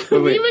up.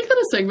 Can we make that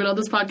a segment on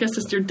this podcast?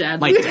 Just your dad.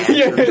 My dad.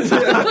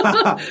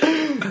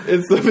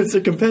 It's the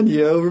Mr.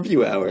 Compendio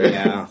review hour.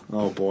 Yeah.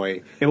 Oh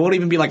boy. It won't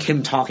even be like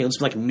him talking. It'll just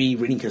be like me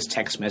reading his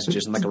text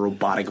messages in like a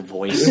robotic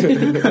voice.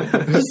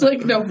 Just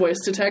like no voice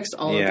to text,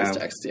 all Yeah. of his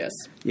text. Yes.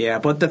 Yeah,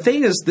 but the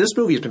thing is, this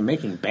movie has been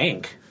making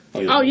bank.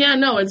 Dude. Oh yeah,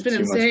 no, it's been Too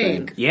much insane.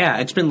 bank. Yeah,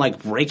 it's been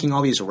like breaking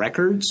all these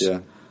records. Yeah.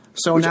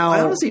 So Which now,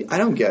 I honestly I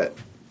don't get,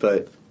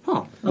 but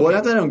huh? well,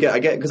 not that I don't get. I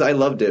get because I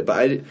loved it,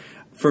 but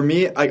for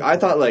me, I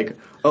thought like,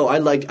 oh,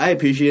 I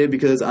appreciate it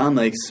because I'm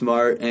like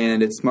smart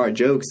and it's smart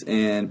jokes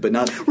but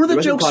not. Were the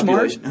rest of jokes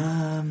smart?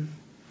 population-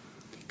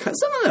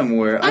 some of them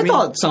were. I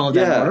thought some of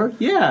them were,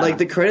 yeah. Like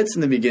the credits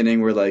in the beginning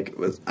were like,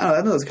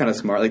 I know it's kind of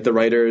smart. Like the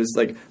writers,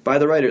 like by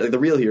the writer, like the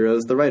real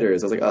heroes, the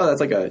writers. I was like, oh,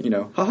 that's like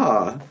a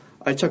haha.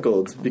 I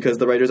chuckled because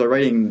the writers are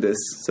writing this,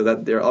 so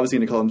that they're obviously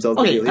going to call themselves.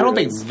 Okay, real I don't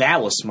heroes. think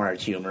that was smart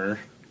humor.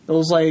 It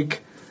was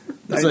like.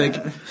 It's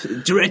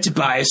like directed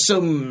by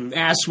some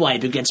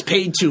asswipe who gets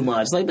paid too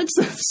much. Like that's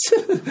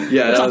Yeah, that's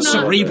that not was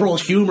cerebral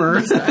humor.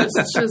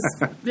 It's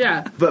just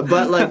yeah. But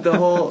like the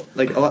whole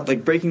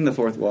like breaking the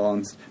fourth wall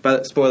and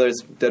but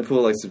spoilers,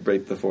 Deadpool likes to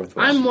break the fourth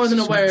wall. I'm more than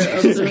aware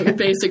of the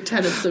basic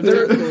tenets of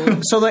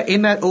Deadpool. So that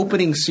in that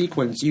opening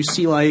sequence, you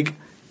see like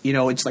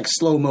it's like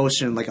slow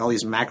motion, like all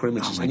these macro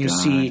images, my and you God,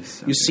 see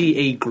so you see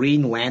a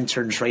Green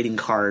Lantern trading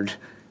card.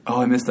 Oh,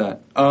 I missed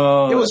that.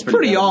 Oh, It was that's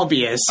pretty bad.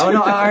 obvious. Oh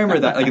no, I remember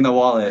that. Like in the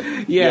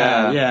wallet.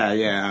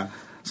 Yeah.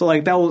 So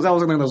like that was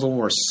something that was a little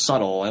more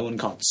subtle. I wouldn't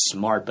call it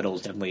smart, but it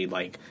was definitely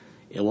like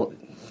it.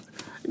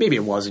 maybe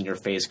it was in your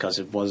face because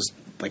it was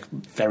like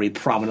very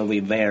prominently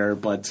there,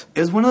 but It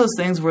was one of those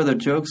things where the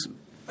jokes,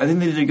 I think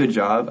they did a good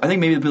job. I think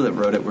maybe the people that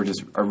wrote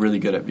it are really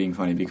good at being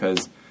funny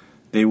because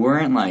they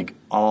weren't like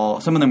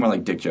some of them were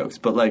like dick jokes,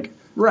 but like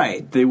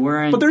right. they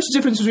weren't. But there's a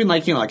difference between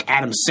like like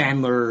Adam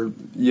Sandler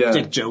Yeah.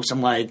 dick jokes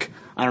and like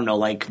I don't know,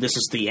 like This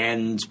Is the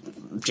End,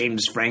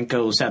 James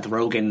Franco, Seth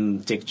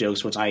Rogen dick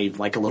jokes, which I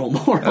like a little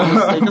more.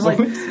 Honestly, 'cause, like,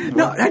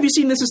 no, have you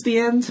seen This Is the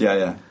End?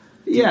 yeah.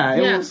 Yeah,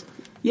 it Yeah. was.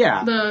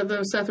 Yeah,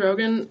 The Seth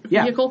Rogen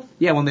yeah. vehicle.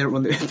 Yeah, when they're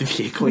the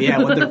vehicle. Yeah,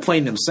 when they're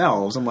playing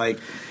themselves. I'm like,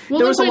 Well,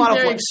 there they're was a playing lot of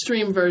very like,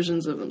 extreme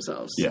versions of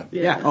themselves. Yeah.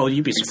 yeah. Oh,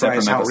 you'd be Except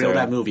surprised for how Michael real Cera.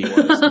 that movie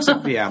was.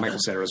 Except, yeah, Michael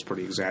Cera was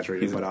pretty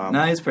exaggerated, but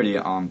No, he's pretty.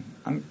 I don't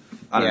Yeah.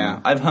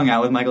 know. I've hung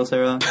out with Michael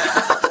Cera.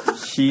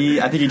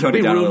 I think he toned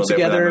we it down a roomed little bit for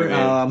together.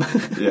 that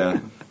movie. Yeah.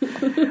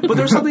 But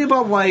there's something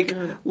about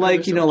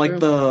like you know, like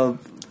the.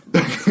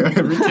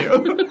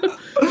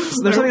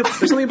 There's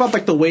something about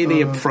like the way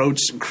they approach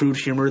crude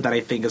humor that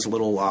I think is a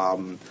little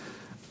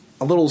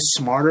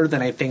smarter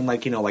than I think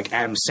like like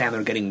Adam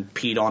Sandler getting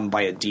peed on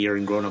by a deer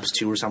in Grown Ups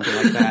 2 or something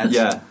like that.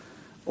 Yeah.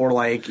 Or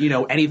like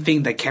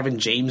anything that Kevin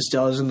James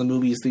does in the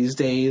movies these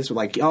days, or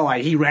like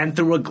he ran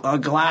through a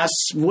glass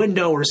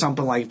window or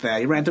something like that.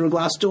 He ran through a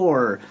glass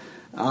door.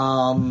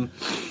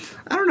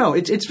 I don't know.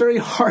 It's very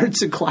hard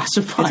to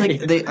classify.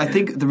 It's like I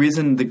think the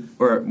reason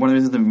one of the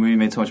reasons the movie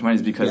made so much money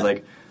is because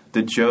like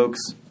the jokes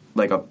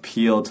like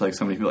appeal to like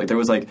so many people. Like there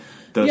was like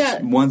those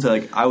ones that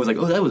like I was like,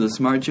 oh, that was a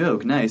smart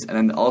joke, nice, and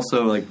then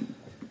also like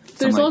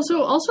there's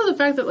also the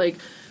fact that like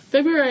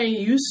February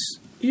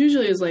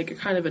usually is like a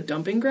kind of a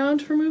dumping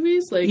ground for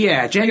movies. Like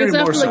January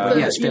more so, but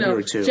yes,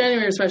 February February too.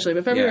 January especially,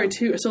 but February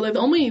too. So like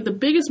the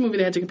biggest movie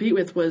they had to compete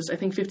with was I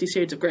think 50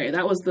 Shades of Grey.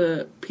 That was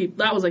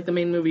like the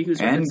main movie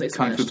whose records they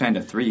Kung Fu smashed.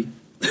 Panda 3.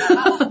 Which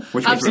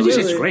was Absolutely.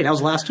 really It's great. That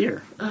was last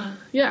year.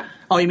 Yeah.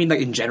 Oh, you mean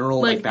like in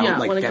general, Like, like yeah,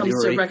 like when it February?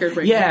 comes to record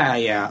breaking.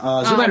 Yeah.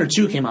 Zoolander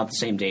 2 came out the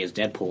same day as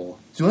Deadpool.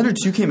 Zoolander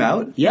 2 came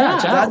out? Yeah,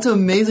 it's out. That's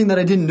amazing that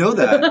I didn't know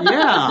that.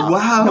 Yeah.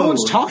 Wow. No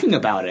one's talking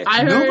about it. I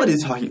heard,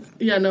 Nobody's talking.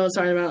 Yeah, no one's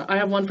talking about it. I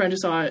have one friend who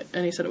saw it,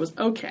 and he said it was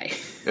okay.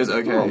 It was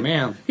okay. Oh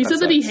man. He said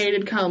that he sucks.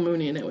 hated Kyle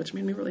Mooney in it, which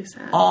made me really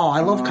sad. Oh,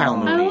 I love Kyle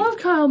Mooney. I love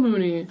Kyle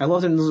Mooney. I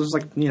loved him. This was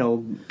like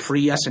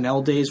pre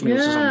SNL days when he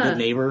was just on Yeah. Good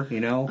Neighbor.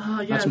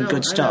 Oh, yeah, that's some no, good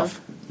I stuff.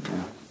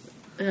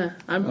 Yeah,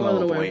 I'm more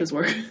than aware boy. of his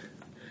work.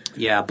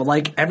 Yeah, but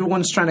like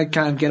everyone's trying to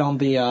kind of get on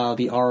the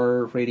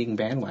R rating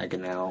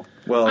bandwagon now.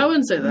 Well, I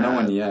wouldn't say that. No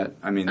one yet.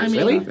 I mean, this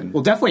Really? happened.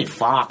 Well, definitely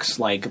Fox.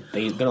 Like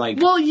they're like,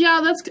 Well,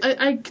 yeah,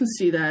 I can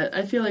see that.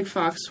 I feel like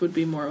Fox would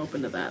be more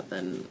open to that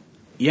than.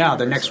 yeah,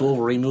 the next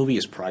Wolverine movie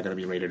is probably going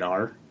to be rated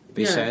R.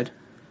 They Yeah. said.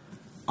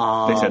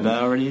 They said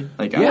that already?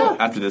 Like Yeah.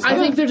 after this I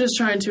happened? think they're just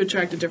trying to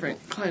attract a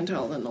different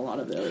clientele than a lot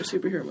of the other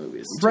superhero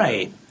movies. too.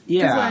 Right. 'Cause,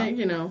 Yeah. like,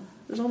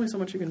 there's only so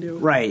much you can do.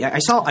 Right. I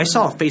saw a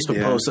Facebook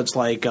Yeah. post that's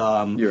like,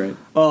 You're right.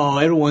 oh,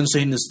 everyone's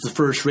saying this is the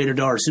first rated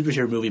R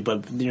superhero movie,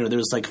 but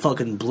there's like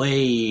fucking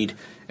Blade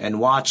and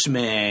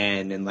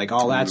Watchmen and like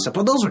all that stuff.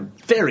 But those are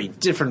very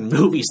different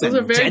movies Those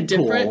than are very Deadpool.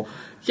 different.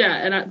 Yeah,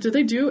 and did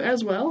they do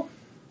as well?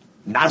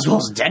 Not as well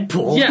as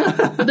Deadpool.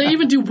 Yeah, did they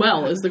even do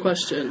well? Is the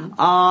question.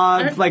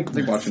 like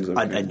think Watchmen's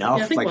okay. enough.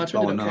 Yeah, I think like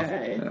Watchmen well did enough.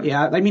 okay.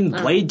 Yeah, I mean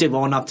Blade did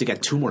well enough to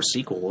get 2 more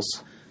sequels.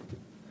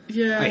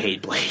 Yeah, I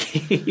hate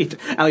Blade.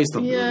 At least the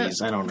movies.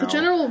 I don't know. The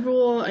general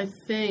rule, I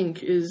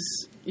think,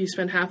 is you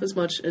spend half as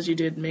much as you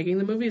did making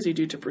the movie as you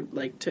do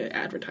to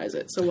advertise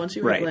it. So once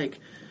you Right. have like,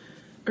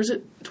 or is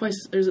it twice?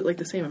 Or is it like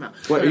the same amount?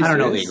 What, I don't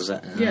know the serious?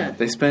 exact. Yeah,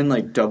 They spend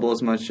like double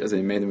as much as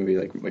they made the movie,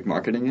 like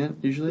marketing it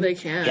usually. they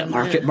can. Yeah,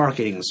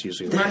 marketing is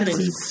usually Marketing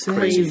is insane.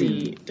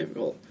 crazy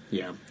difficult.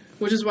 Yeah.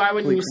 Which is why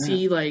when Holy you crap.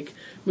 see like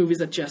movies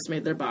that just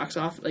made their box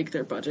off, like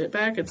their budget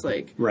back, it's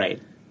like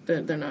Right.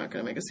 they're not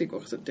going to make a sequel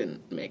because it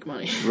didn't make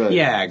money. Right.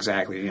 Yeah,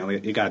 exactly.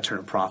 You got to turn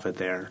a profit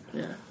there.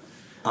 Yeah.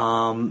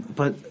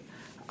 But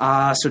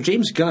so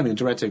James Gunn, who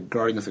directed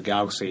Guardians of the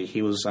Galaxy,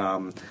 he was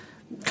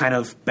kind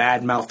of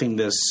bad mouthing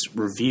this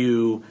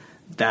review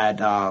that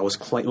was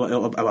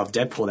about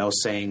Deadpool that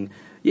was saying,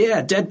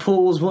 yeah,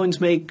 Deadpool was willing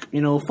to make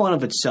fun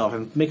of itself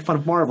and make fun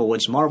of Marvel,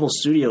 which Marvel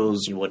Studios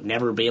would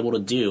never be able to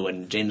do.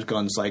 And James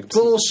Gunn's like,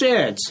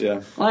 bullshit.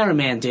 Yeah. Iron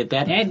Man did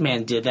that.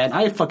 Ant-Man did that.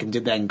 I fucking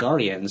did that in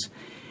Guardians.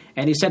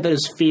 And he said that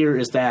his fear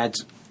is that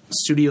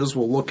studios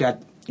will look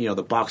at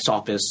the box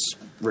office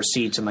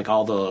receipts and like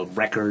all the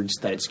records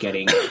that it's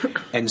getting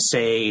and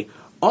say,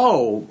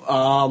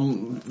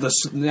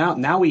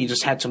 now we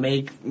just had to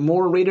make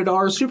more rated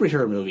R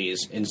superhero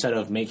movies instead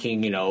of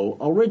making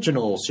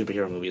original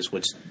superhero movies,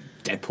 which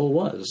Deadpool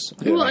was.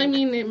 Well, I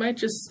mean, it might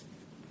just.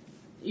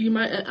 You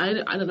might. I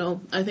don't know.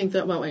 I think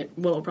that what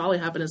will probably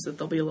happen is that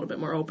they'll be a little bit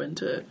more open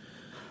to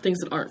things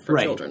that aren't for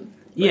Right. children.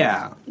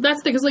 Yeah. That's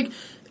the thing. Because, like,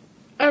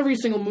 every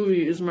single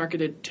movie is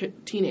marketed to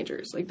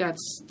teenagers. Like,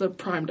 that's the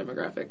prime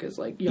demographic is,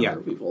 like, younger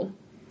people.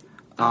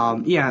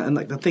 Yeah, and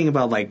like the thing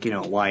about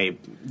why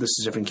this is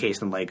a different case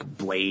than like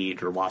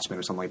Blade or Watchmen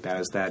or something like that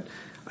is that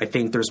I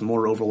think there's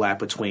more overlap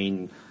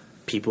between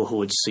people who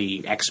would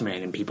see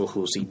X-Men and people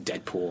who would see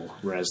Deadpool,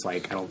 whereas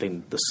like I don't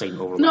think the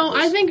same overlap. No,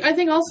 is. I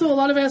think also a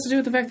lot of it has to do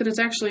with the fact that it's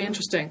actually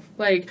interesting.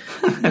 Like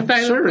the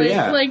fact Sure, that,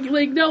 yeah.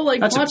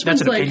 Watchmen's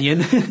that's an like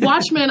opinion.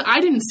 Watchmen.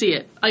 I didn't see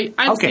it.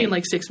 I've Okay. seen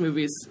like 6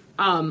 movies.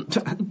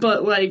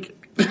 But like.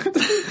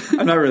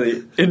 I'm not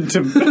really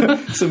into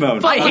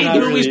Simone. I hate I'm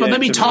not movies, but let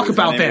me into talk movies.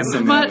 about My name is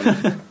them.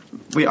 Simone.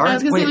 Wait, I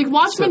was gonna say, like,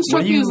 Watchmen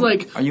struck me as,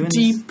 like, are you in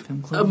deep, this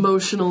film club?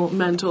 emotional,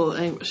 mental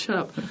anguish. Shut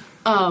up.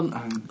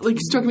 Like,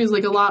 struck me as,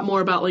 like, a lot more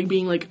about, like,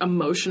 being, like,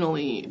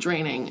 emotionally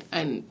draining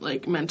and,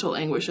 like, mental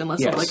anguish and less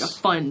of, Yes. like, a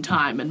fun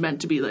time and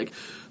meant to be, like,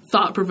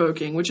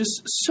 thought-provoking, which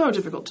is so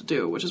difficult to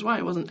do, which is why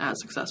it wasn't as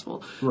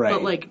successful. Right.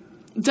 But, like,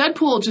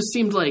 Deadpool just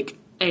seemed like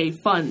a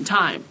fun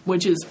time,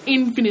 which is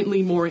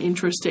infinitely more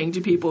interesting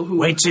to people who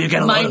Wait till you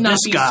get a load might of not this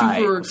be guy.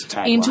 super Was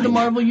the into the tagline.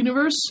 Marvel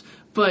Universe,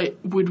 but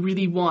would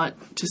really want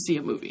to see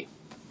a movie.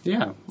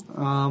 Yeah.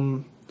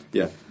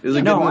 Yeah, it was a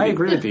good No, movie. I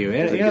agree with you.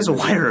 It was It a has a good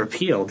movie. wider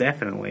appeal,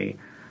 definitely.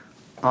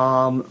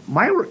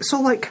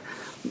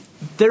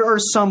 There are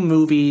some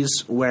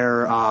movies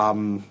where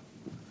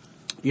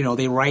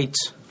they write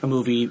a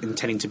movie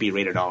intending to be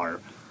rated R,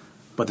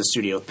 but the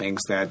studio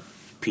thinks that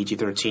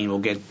PG-13 will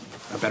get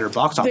a better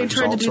box office They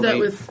tried to result, do so that they-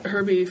 with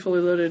Herbie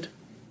Fully Loaded.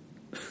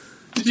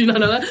 Did you not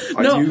know that?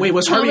 Are no. you- Wait,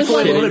 was Herbie Thomas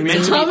Fully Lennon- Loaded meant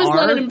to be Thomas R?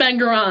 Lennon and Ben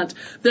Garant.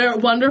 They're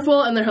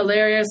wonderful and they're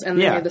hilarious and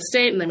they Yeah. made The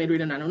State and they made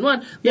Rita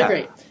 911. They're Yeah.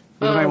 great.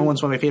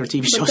 One's one of my favorite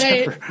TV But shows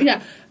they, ever.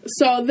 yeah.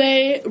 So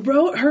they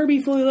wrote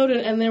Herbie Fully Loaded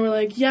and they were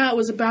like, yeah, it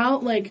was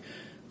about like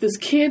this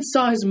kid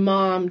saw his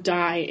mom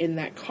die in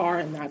that car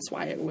and that's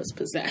why it was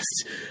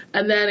possessed.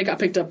 And then it got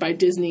picked up by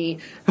Disney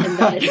and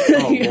then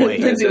Oh, boy.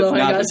 Lindsay That's Lohan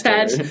not got the story.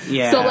 attached.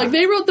 Yeah. So like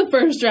they wrote the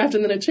first draft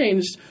and then it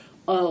changed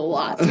a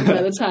lot by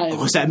the time.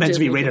 Was that meant to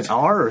be Disney rated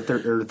R or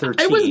 13?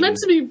 It was meant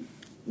to be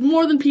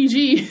more than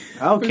PG.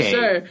 Okay. For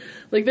sure.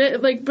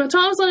 But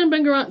Thomas Lennon and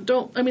Ben Garant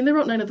don't. I mean, they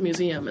wrote Night at the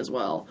Museum as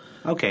well.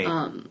 Okay.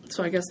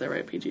 So I guess they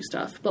write PG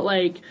stuff. But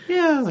like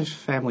yeah, like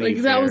family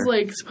that fare. was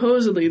like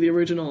supposedly the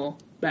original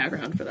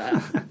background for that.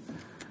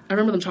 I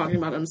remember them talking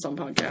about it on some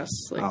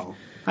podcasts. Like Oh,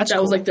 that's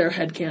that was cool. like their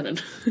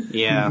headcanon.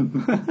 Yeah.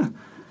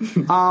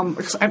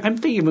 'Cause I'm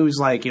thinking movies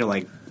like,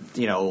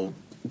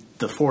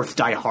 the fourth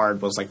Die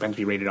Hard was like meant to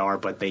be rated R,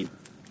 but they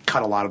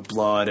cut a lot of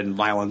blood and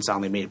violence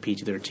on. They made it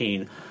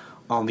PG-13.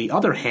 On the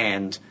other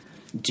hand,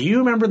 do you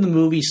remember the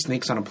movie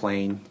Snakes on a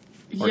Plane?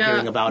 Or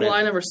hearing about well, it?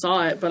 I never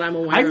saw it, but I'm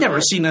aware. I've of never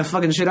it. seen that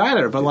fucking shit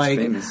either. But like,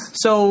 famous.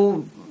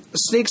 so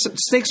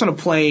Snakes on a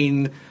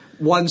Plane.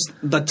 Once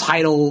the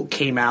title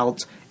came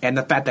out, and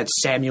the fact that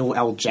Samuel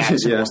L.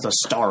 Jackson Yeah. was the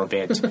star of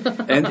it,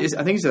 And I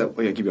think it's a.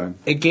 Oh yeah, keep going.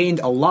 it gained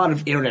a lot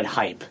of internet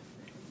hype.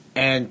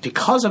 And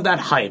because of that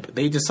hype,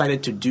 they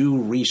decided to do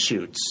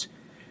reshoots.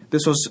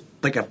 This was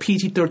like a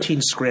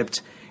PG-13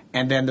 script,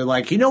 and then they're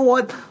like, you know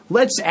what?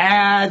 Let's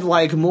add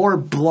like more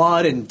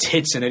blood and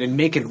tits in it and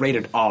make it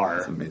rated R.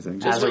 That's amazing.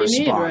 As Just a what you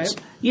need, response.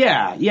 right?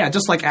 Yeah,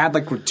 just like add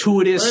like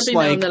gratuitous, Let it be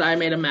like known that I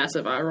made a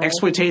massive eye roll.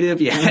 exploitative,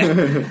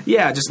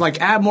 yeah, just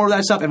like add more of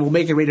that stuff, and we'll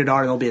make it rated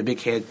R, and it'll be a big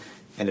hit.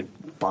 And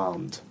it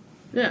bombed.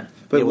 Yeah.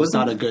 But It was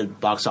wasn't- not a good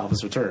box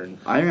office return.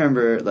 I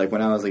remember like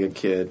when I was like a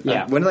kid.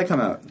 Yeah. When did that come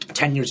out?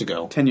 10 years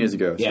ago. 10 years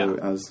ago. Yeah. So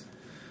I was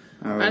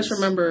I just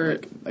remember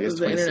like, I guess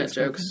the internet 26.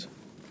 jokes.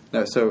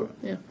 No, so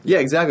Yeah.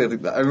 exactly. I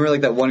remember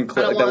like that one I quote.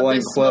 don't Like that want one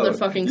this quote.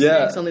 motherfucking yeah.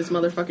 snakes on these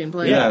motherfucking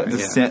planes. Yeah,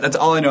 Yeah. That's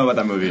all I know about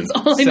that movie. That's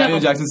all I know. Samuel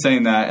Jackson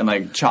saying that and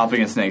like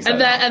chopping a snake's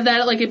And head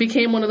that like it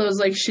became one of those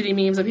like shitty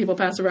memes that people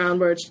pass around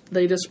where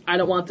they just I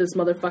don't want this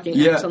motherfucking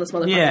Yeah. X on this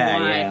motherfucking Yeah,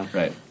 Y. yeah. off.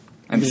 Right.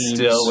 And Memes.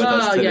 still with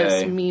us Oh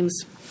today. yes,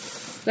 memes.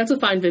 That's a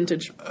fine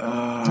vintage.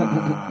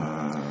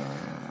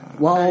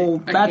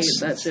 Well, I that's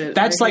hate that shit.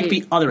 that's I like the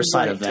hate other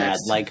side of white that.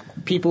 text.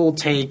 Like people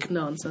take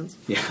Nonsense.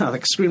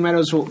 like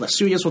the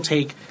studios will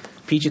take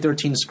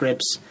PG-13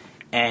 scripts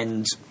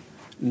and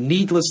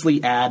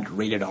needlessly add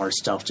rated R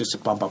stuff just to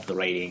bump up the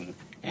rating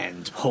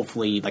and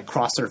hopefully like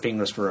cross their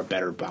fingers for a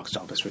better box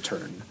office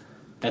return.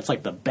 That's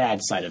like the bad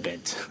side of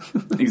it.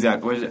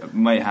 Exactly. Which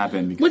might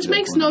happen. Because Which of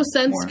makes no more.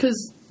 sense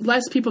because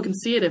less people can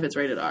see it if it's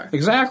rated R.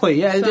 Exactly.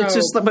 Yeah, it's So-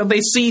 just but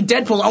they see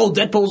Deadpool. Oh,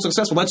 Deadpool's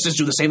successful. Let's just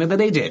do the same thing that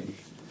they did.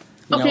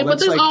 You Okay, know, but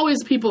that's there's like-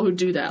 always people who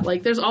do that.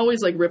 Like, there's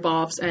always, like,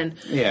 rip-offs, and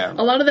Yeah.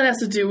 a lot of that has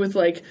to do with,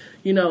 like,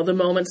 the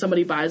moment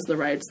somebody buys the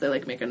rights, they,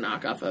 like, make a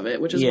knockoff of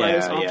it, which is why Yeah,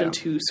 there's often yeah.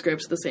 two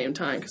scripts at the same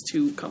time, because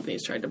two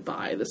companies tried to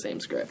buy the same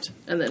script,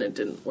 and then it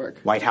didn't work.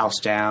 White House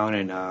Down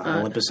and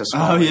Olympus Has Oh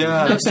Fallen.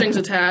 yeah. No Strings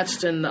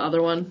Attached, and the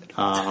other one.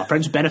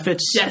 Friends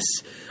Benefits. Yes.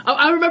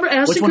 I remember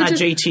Ashton Which one had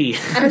Kutcher. JT?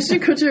 Ashton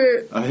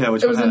Kutcher, Oh, yeah,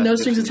 which it was one in had No JT?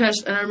 Strings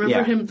Attached, and I remember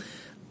Yeah. him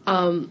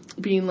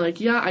being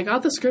like, yeah, I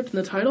got the script, and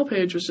the title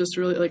page was just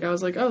really, like, I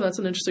was like, oh, that's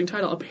an interesting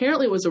title.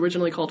 Apparently it was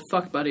originally called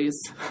Fuck Buddies.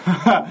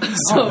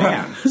 So,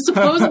 man.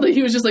 supposedly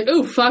he was just like,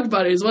 oh, Fuck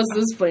Buddies, what's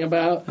this thing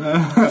about?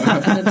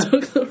 And then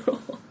took the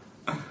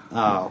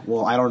role.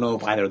 Well, I don't know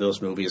if either of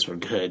those movies were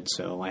good,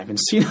 so I haven't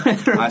seen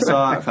either. I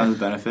saw Friends with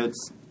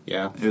Benefits.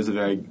 Yeah. It was a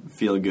very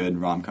feel-good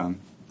rom-com.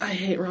 I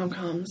hate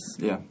rom-coms.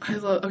 Yeah.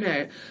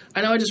 Okay,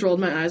 I know I just rolled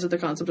my eyes at the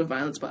concept of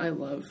violence, but I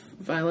love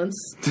violence,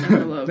 and I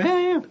love...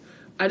 Yeah.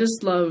 I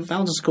just love.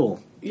 Violence is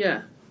cool.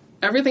 Yeah,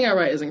 everything I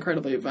write is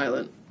incredibly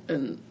violent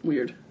and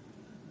weird.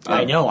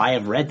 I know. I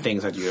have read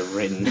things that you have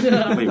written.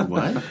 Wait,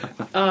 what?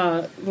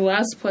 The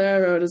last play I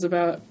wrote is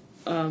about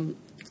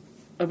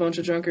a bunch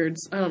of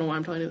drunkards. I don't know why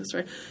I'm telling you this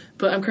story,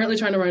 but I'm currently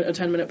trying to write a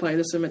 10-minute play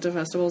to submit to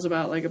festivals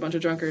about like a bunch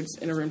of drunkards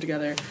in a room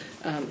together.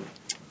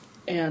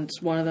 And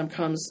one of them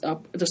comes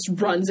up, just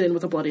runs in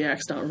with a bloody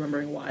axe, not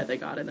remembering why they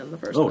got it in the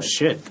first Oh, place.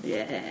 shit.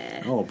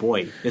 Yeah. Oh,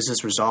 boy. Is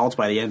this resolved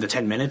by the end of the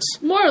 10 minutes?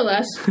 More or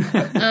less.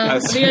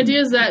 The idea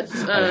is that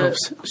hope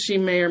so. she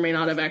may or may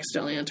not have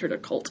accidentally entered a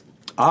cult.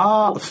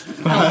 Oh.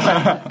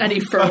 Eddie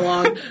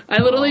Furlong. I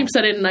literally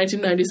said it in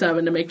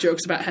 1997 to make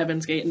jokes about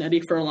Heaven's Gate and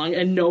Eddie Furlong,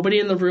 and nobody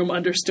in the room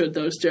understood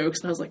those jokes,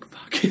 and I was like,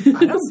 fuck.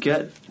 I don't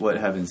get what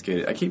Heaven's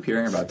Gate. I keep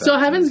hearing about that. So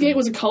Heaven's Gate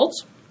was a cult.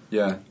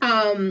 Yeah.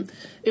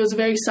 It was a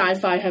very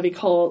sci-fi heavy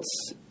cult.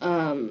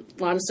 A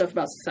lot of stuff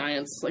about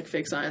science, like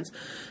fake science.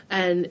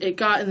 And it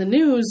got in the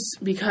news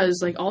because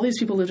like all these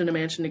people lived in a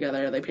mansion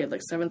together. They paid like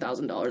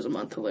 $7,000 a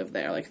month to live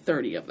there, like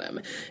 30 of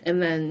them.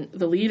 And then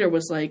the leader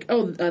was like,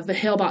 the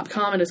Hale-Bopp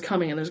comet is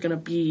coming and there's going to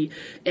be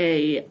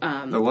a...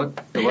 The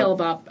what?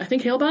 Hale-Bopp. I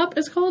think Hale-Bopp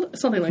is called?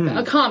 Something like that.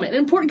 A comet. An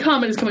important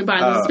comet is coming by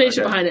and there's a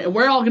spaceship behind it and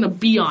we're all going to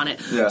be on it.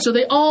 Yeah. So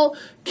they all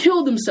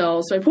killed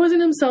themselves by poisoning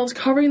themselves,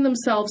 covering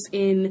themselves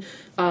in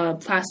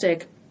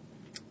plastic,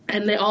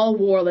 and they all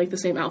wore like the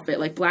same outfit,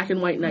 like black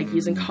and white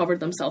Nikes, and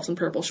covered themselves in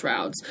purple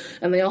shrouds.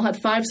 And they all had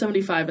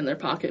 $5.75 in their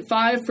pocket,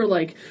 $5 for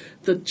like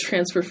the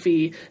transfer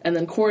fee, and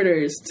then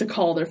quarters to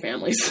call their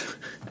families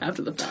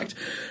after the fact.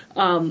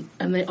 And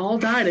they all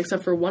died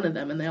except for one of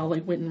them, and they all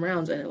like went in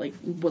rounds, and it like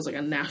was like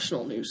a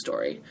national news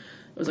story.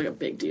 It was like a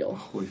big deal.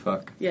 Holy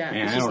fuck. Yeah,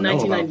 Man, it's I just don't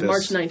know about this.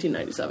 March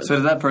 1997.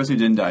 So that person who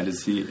didn't die,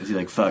 is he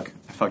like, fuck,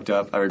 I fucked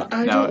up? I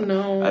don't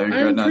know.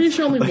 regret I'm not- pretty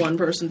sure only one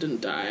person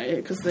didn't die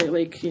because they,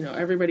 like, you know,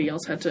 everybody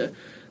else had to,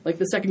 like,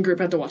 the second group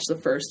had to watch the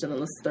first, and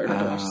then the third had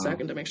to watch the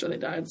second to make sure they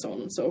died, and so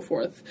on and so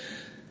forth.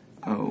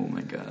 Oh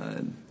my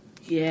god.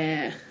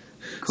 Yeah.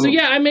 Cool. So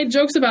yeah, I made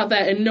jokes about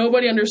that, and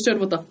nobody understood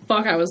what the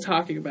fuck I was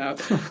talking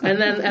about.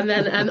 And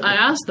I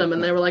asked them,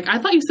 and they were like, "I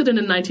thought you said it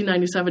in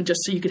 1997 just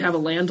so you could have a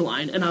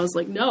landline." And I was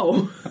like,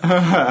 "No,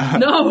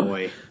 no."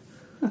 Boy.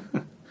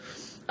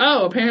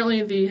 Oh,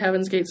 apparently the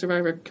Heaven's Gate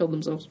survivor killed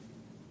themselves.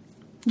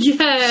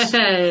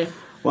 Yay!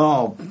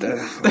 Well,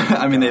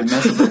 I mean, they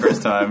messed up the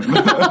first time.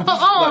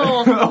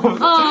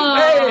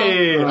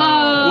 Hey!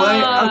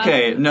 Well,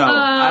 okay, no.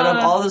 Out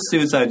of all the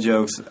suicide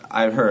jokes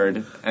I've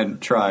heard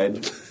and tried,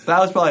 that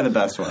was probably the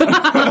best one.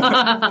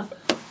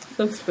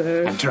 That's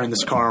fair. I'm turning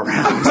this car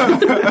around.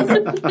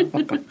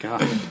 Oh, my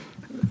God.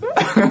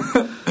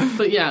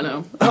 But yeah,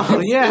 no.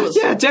 Oh, yeah,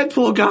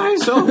 Deadpool,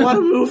 guys. Oh, what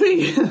a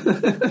movie.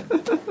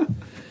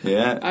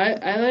 Yeah.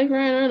 I like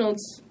Ryan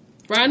Reynolds.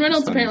 Ryan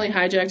Reynolds funny. apparently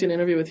hijacked an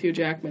interview with Hugh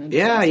Jackman. And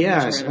Yeah, just yeah,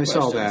 asked him random I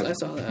saw questions. that. I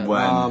saw that.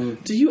 When?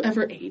 Do you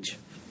ever age?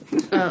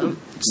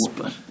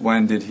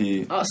 When did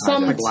he?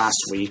 Some Like last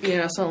week.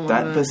 Yeah, something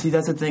That, like but that. see,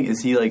 that's the thing.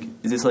 Is he like?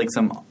 Is this like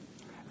some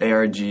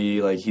ARG?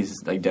 Like he's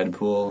like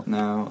Deadpool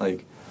now?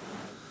 Like,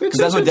 because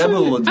that's what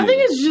Deadpool will do. I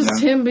think it's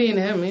just you know? him being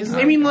him. He's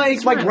I mean, like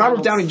it's Ryan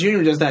Robert Reynolds. Downey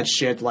Jr. does that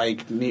shit,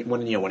 like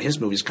when his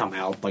movies come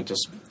out, like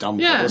just dumb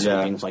Yeah. publicity Yeah.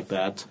 and things like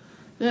that.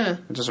 Yeah.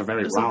 It's just a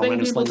very It's a Ryan thing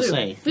Reynolds thing people to do.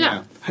 say.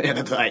 Yeah.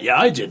 Yeah,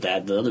 I did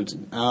that. The other,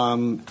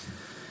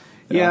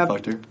 Yeah, I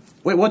fucked her.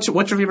 Wait, what's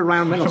your favorite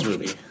Ryan Reynolds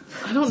movie?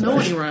 I don't know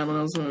any Ryan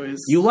Reynolds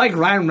movies. You like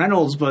Ryan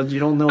Reynolds, but you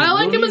don't know. I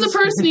like him as a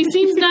person. He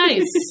seems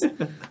nice.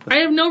 I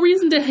have no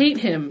reason to hate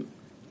him.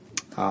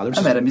 There's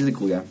I met him. He's a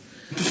cool guy.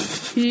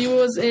 He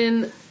was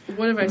in...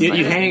 What have I you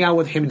said? hang out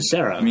with him and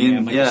Sarah. I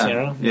mean, Michael yeah,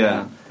 Cera?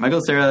 yeah.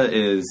 Michael Cera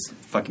is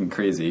fucking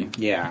crazy,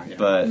 Yeah.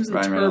 but He was in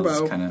Ryan Reynolds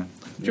Turbo. kind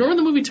of Do you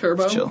remember the movie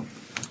Turbo? chill.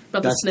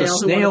 About That's the the snail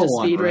snail who wanted to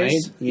one, speed right?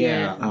 race?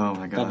 Yeah. Oh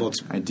my That god, looks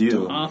I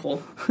do.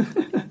 Awful.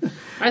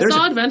 I There's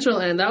saw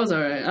Adventureland. That was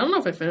alright. I don't know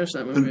if I finished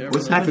that movie.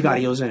 What's I forgot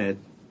he was in it.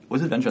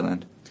 What's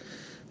Adventureland?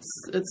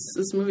 It's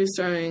this movie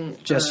starring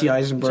Jesse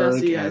Eisenberg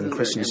Jesse and Eisenberg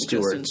Kristen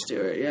Stewart. Kristen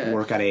Stewart, yeah.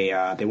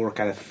 They work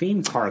at a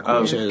theme park,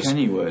 Oh, which is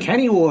Kennywood.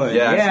 Kennywood,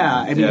 Yeah, yeah.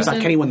 I mean, it's yeah.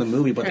 not Kennywood in the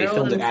movie, but they Harold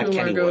filmed it and at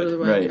Kumar go to the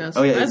Kennywood. Right. White House.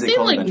 Oh, yeah, I've is it seen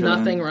called like Adventureland?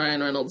 nothing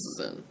Ryan Reynolds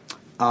is in.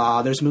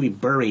 There's a movie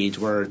Buried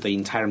where the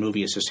entire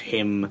movie is just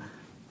him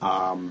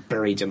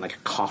buried in like a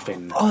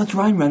coffin. Oh, it's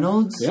Ryan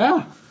Reynolds.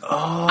 Yeah,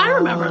 I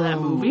remember that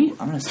movie.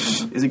 I'm gonna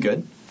see. Is it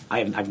good?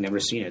 I've never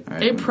seen it. All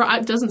right.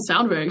 It doesn't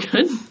sound very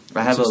good.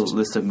 I have a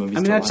list of movies. I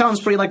mean, to that watch. sounds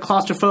pretty like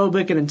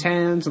claustrophobic and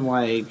intense and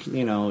like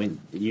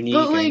unique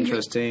But, like, and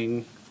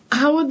interesting.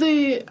 How would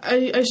they...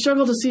 I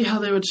struggle to see how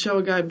they would show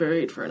a guy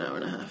buried for an hour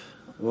and a half.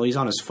 Well, he's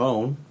on his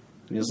phone.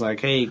 And he's like,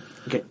 "Hey,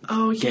 get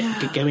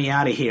me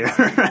out of here!"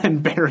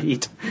 and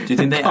buried. Do you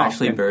think they Coffin.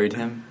 actually buried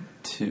him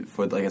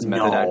for like his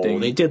method No, acting?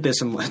 they did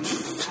this in. Do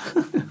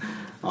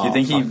you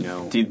think he?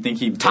 No. Do you think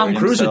he? Tom buried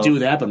Cruise would himself? do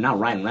that, but not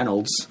Ryan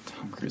Reynolds.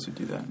 Tom Cruise would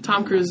do that.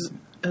 Tom Cruise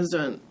has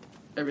done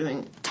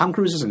everything. Tom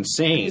Cruise is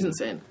insane. He's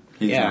insane.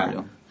 He's Yeah. not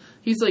real.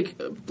 He's like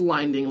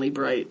blindingly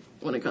bright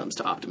when it comes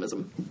to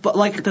optimism. But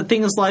like the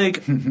thing is,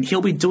 like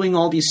he'll be doing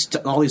all these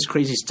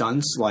crazy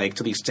stunts, like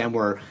to the extent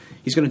where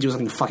he's going to do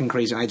something fucking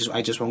crazy. And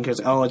I just won't care. It's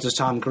like, oh, it's just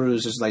Tom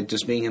Cruise,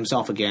 just being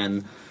himself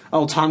again.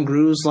 Oh, Tom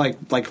Cruise,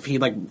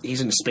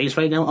 he's in space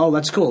right now. Oh,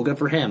 that's cool. Good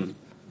for him.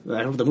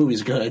 I hope the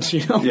movie's good.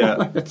 You know,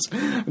 Yeah.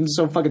 I'm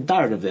so fucking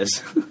tired of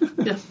this.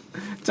 Yeah.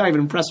 It's not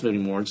even impressive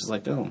anymore. It's just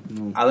like, oh,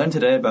 no. I learned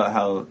today about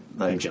how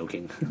I'm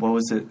joking. What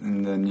was it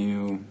in the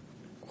new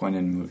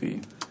Quentin movie?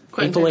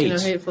 Quentin Hateful Tarantino,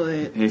 Eight. Hateful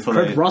Eight. Hateful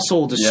Kurt Eight.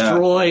 Russell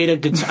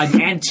destroyed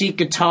an antique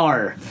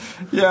guitar.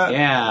 Yeah.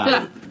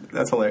 Yeah.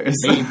 That's hilarious.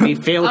 They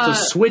failed to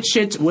switch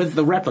it with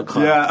the replica.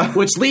 Yeah.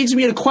 Which leads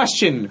me to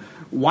question,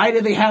 why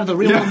did they have the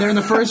real one there in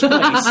the first place?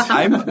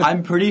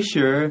 I'm pretty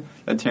sure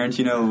that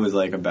Tarantino was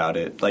like about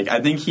it. Like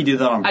I think he did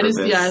that on purpose.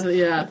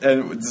 Yeah.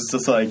 And it's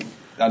just like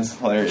that's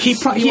hilarious.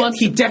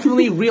 He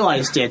definitely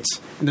realized it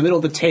in the middle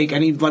of the take,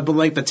 and but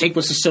the take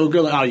was just so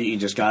good. Like, oh, you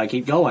just gotta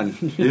keep going.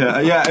 yeah.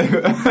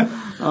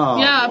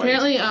 Yeah,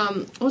 apparently,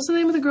 what's the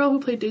name of the girl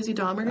who played Daisy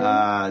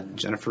Dahmer?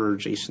 Jennifer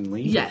Jason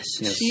Leigh. Yes,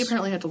 she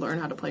apparently had to learn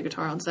how to play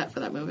guitar on set for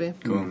that movie.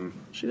 Cool.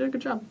 She did a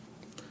good job.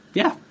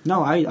 Yeah,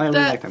 no, I really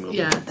like that movie.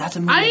 Yeah, That's a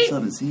movie I still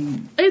haven't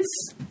seen.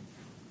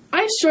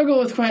 I struggle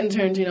with Quentin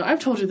Tarantino. I've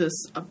told you this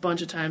a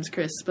bunch of times,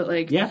 Chris,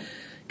 but Yeah.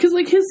 because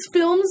his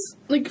films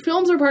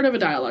are part of a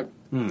dialogue,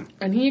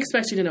 and he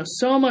expects you to know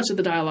so much of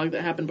the dialogue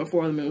that happened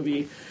before the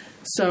movie.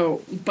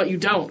 So, but you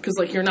don't because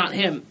you're not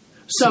him.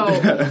 So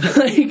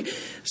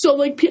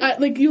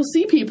you'll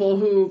see people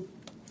who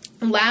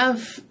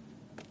laugh.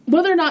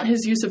 Whether or not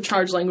his use of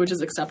charged language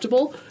is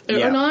acceptable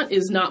or not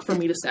is not for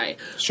me to say.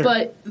 Sure.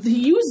 But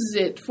he uses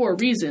it for a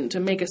reason, to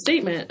make a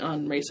statement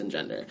on race and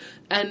gender.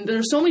 And there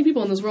are so many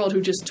people in this world who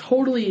just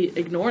totally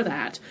ignore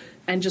that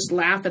and just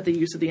laugh at the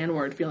use of the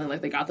N-word, feeling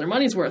like they got their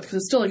money's worth, because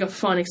it's still a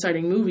fun,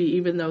 exciting movie,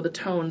 even though the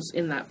tones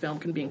in that film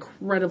can be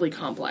incredibly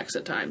complex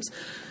at times.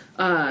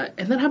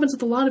 And that happens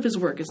with a lot of his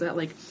work, is that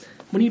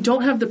when you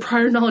don't have the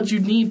prior knowledge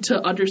you need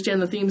to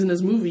understand the themes in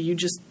his movie, you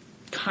just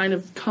kind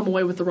of come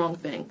away with the wrong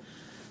thing.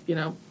 You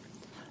know,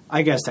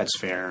 I guess that's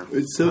fair.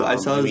 I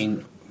saw his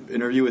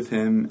interview with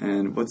him,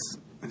 and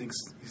I think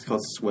he's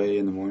called Sway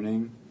in the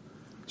Morning.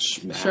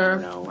 Sure.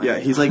 Yeah,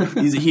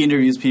 He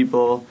interviews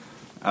people,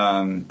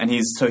 and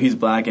he's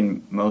black,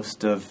 and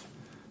most of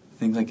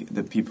things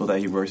the people that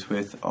he works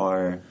with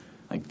are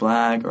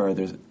black, or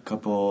there's a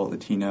couple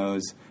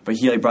Latinos. But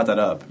he brought that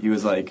up. He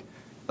was like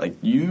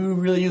you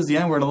really use the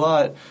N-word a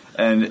lot,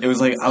 and it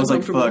was I was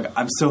like, fuck,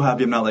 I'm so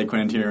happy I'm not like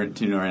Quentin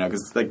Tarantino right now,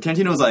 because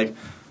Tarantino was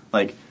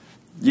like.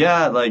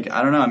 Yeah, I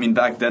don't know. I mean,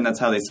 back then that's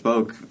how they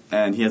spoke,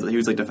 and he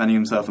was defending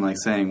himself and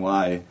saying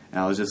why. And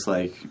I was just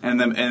and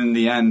then in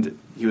the end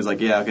he was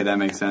yeah, okay, that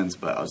makes sense.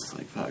 But I was just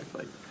fuck,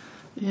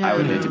 I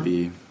would hate to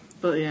be.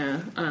 But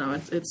yeah, I don't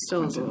know. It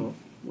still is a little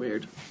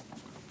weird.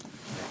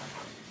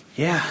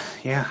 Yeah,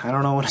 I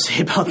don't know what to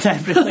say about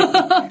that, really.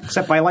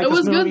 Except I like it this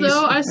was movies. good,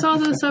 though. I saw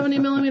the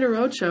 70mm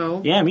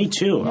Roadshow. Yeah, me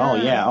too. Yeah. Oh,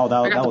 yeah. Oh, that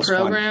I got was the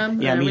program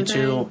fun. Yeah, and me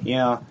everything. too.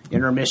 Yeah.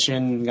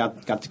 Intermission.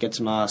 Got to get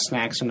some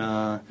snacks and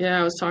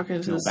Yeah, I was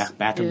talking to this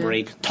bathroom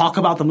break. Talk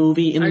about the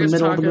movie in the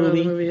middle of the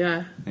movie.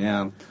 Yeah.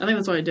 Yeah. I think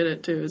that's why I did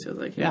it, too, is he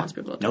wants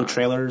people to talk. No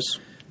trailers.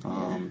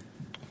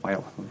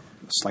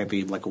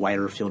 Slightly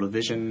wider field of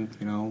vision,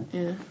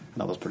 Yeah.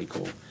 That was pretty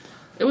cool.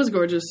 It was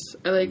gorgeous.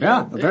 A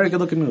very good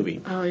looking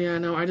movie. Oh yeah,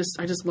 no, I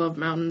just love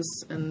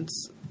mountains and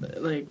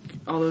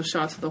all those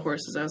shots of the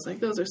horses. I was like,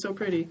 those are so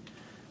pretty.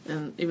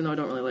 And even though I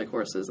don't really like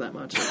horses that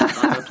much,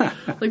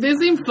 they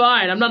seem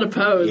fine. I'm not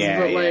opposed,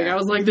 but I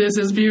was like, this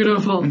is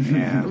beautiful.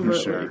 Yeah, for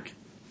sure.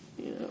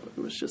 It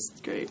was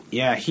just great.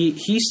 Yeah,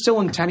 he's still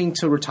intending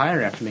to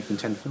retire after making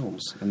 10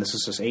 films, and this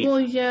is his 8th.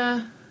 Well,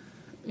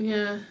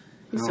 yeah.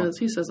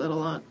 He says that a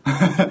lot.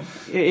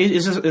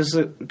 Is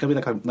it gonna be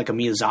like a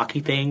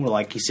Miyazaki thing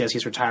where he says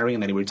he's retiring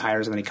and then he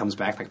retires and then he comes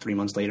back 3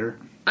 months later?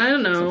 I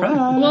don't know.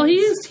 Surprise. Well,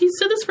 he's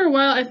said this for a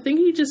while. I think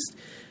he just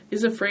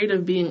is afraid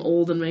of being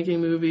old and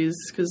making movies,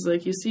 because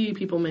you see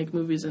people make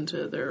movies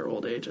into their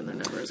old age and they're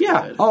never as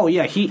good. Oh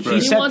yeah, he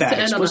said wants that to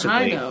end explicitly. on a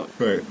high note.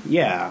 Right.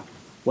 Yeah.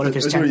 What if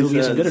his That's 10th what he movie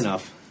isn't good says.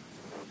 enough?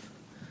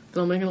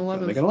 They'll make an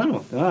 11th. Make an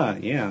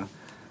 11th. Yeah.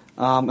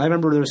 I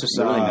remember there was this. It's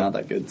really not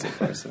that good so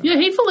far. So. Yeah,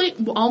 Hateful Eight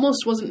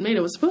almost wasn't made.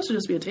 It was supposed to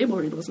just be a table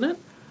read, wasn't it?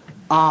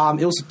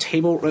 It was a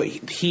table.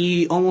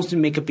 He almost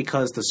didn't make it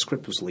because the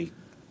script was leaked.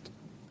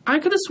 I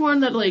could have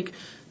sworn that,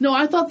 no,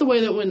 I thought the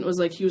way that went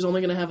was he was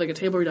only going to have a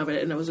table read of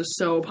it, and it was just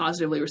so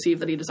positively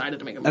received that he decided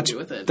to make a movie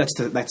with it. That's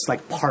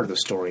part of the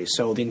story.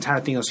 So the entire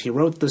thing was he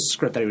wrote the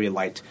script that he really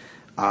liked.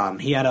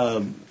 He had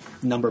a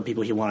number of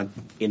people he wanted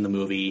in the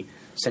movie,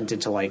 sent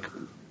it to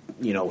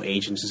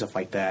agents and stuff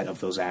like that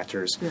of those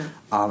actors. Yeah.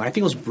 I think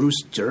it was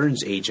Bruce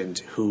Dern's agent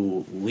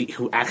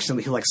who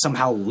accidentally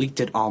somehow leaked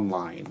it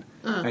online.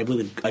 I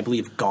believe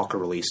Gawker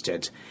released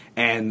it,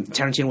 and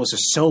Tarantino was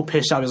just so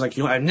pissed off. He was like,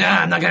 "I'm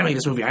not gonna make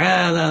this movie.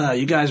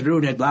 You guys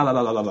ruined it." Blah blah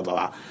blah blah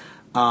blah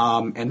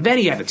blah. And then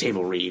he had the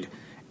table read,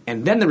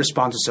 and then the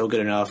response was so good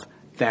enough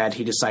that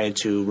he decided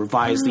to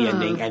revise the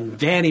ending, and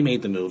then he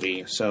made the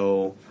movie.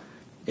 So.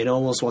 It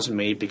almost wasn't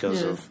made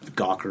because of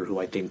Gawker, who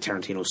I think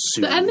Tarantino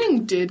sued. The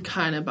ending did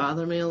kind of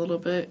bother me a little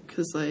bit,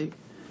 because,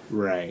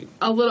 right.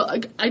 a little,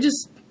 I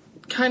just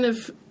kind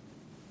of,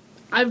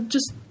 I've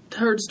just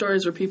heard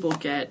stories where people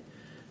get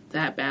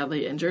that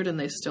badly injured and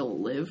they still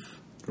live.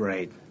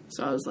 Right.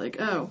 So I was like,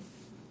 oh.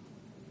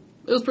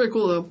 It was pretty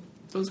cool, though.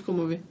 It was a cool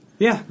movie.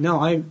 Yeah, no,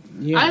 I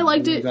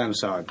liked it. I'm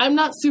sorry. I'm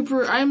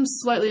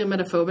slightly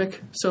emetophobic,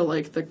 so,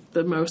 like,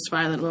 the most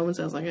violent moments,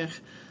 I was like, eh.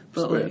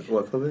 But, Wait, like,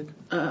 what phobic?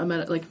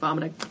 like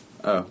vomiting.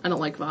 Oh, I don't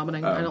like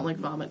vomiting. I don't like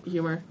vomit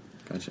humor.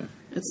 gotcha.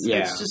 It's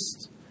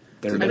just...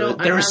 There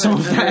I was some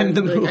of haven't that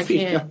in the ever, like, I movie.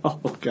 can't.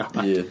 Oh,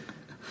 God.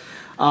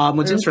 Yeah.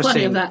 What's There's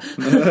plenty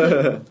interesting...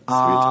 of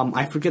that.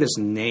 I forget his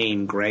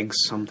name, Greg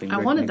something. I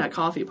Greg wanted that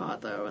coffee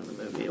pot, though, in the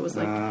movie. It was,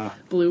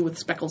 like, blue with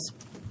speckles.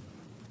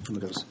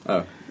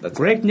 Oh, that's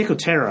Greg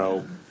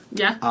Nicotero.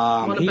 Yeah?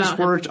 What He's about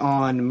him? worked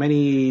on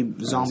many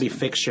zombie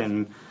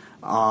fiction,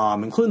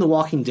 including The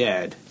Walking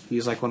Dead.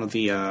 He's like one of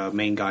the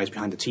main guys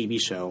behind the TV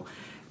show.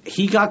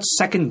 He got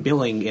second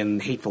billing in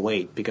Hateful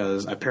Eight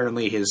because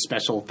apparently his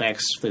special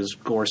effects, his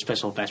gore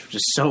special effects, were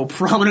just so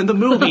prominent in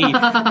the movie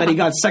that he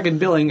got second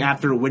billing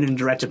after winning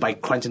directed by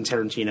Quentin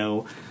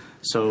Tarantino.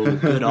 So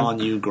good on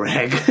you,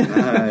 Greg.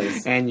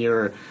 Nice. And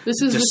your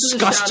This is a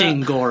disgusting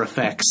shout-out. gore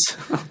effects.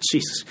 Oh,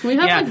 Jesus. Can we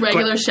have, like,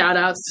 regular Greg,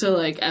 shout-outs to,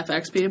 like,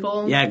 FX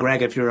people? yeah,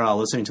 Greg, if you're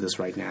listening to this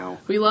right now.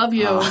 We love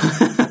you.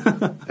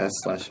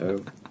 S/O.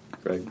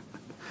 Greg.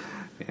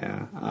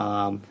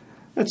 Yeah.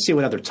 Let's see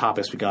what other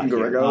topics we got here.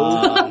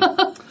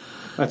 Grego.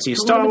 Let's see. But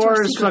Star what about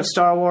Wars, Star fuck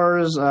Star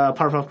Wars,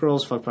 Powerpuff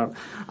Girls, fuck Powerpuff.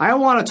 I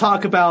want to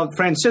talk about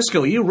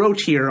Francisco. You wrote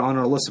here on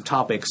our list of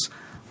topics,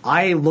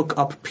 I look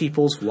up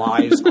people's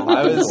wives on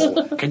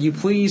Google. Can you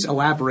please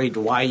elaborate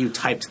why you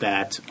typed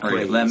that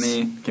Okay,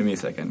 phrase? give me a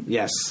second.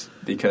 Yes.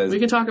 Because We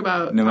can talk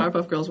about No.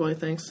 Powerpuff Girls while he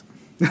thinks.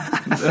 I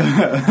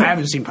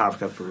haven't seen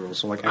Powerpuff Girls,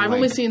 so like I've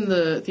only seen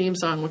the theme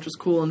song, which was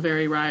cool and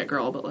very Riot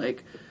Girl, but,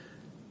 like,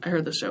 I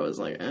heard the show was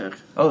like, eh.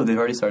 oh, they've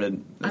already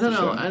started. I don't the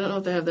know. show. I don't know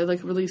if they have. They,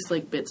 like, released,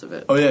 like, bits of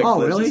it. Oh yeah, Oh,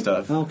 clips really? and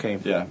stuff. Okay.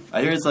 Yeah,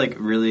 I hear it's like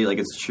really like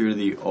it's true to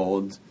the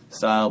old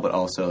style, but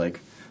also like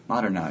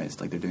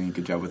modernized. Like they're doing a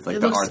good job with like It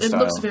the looks, art it style.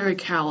 looks very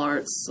Cal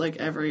Arts, like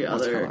every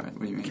What's other Cal Art?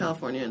 What do you mean?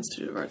 California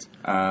Institute of Arts,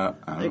 I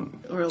like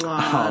don't where a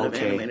lot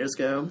okay. of animators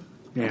go.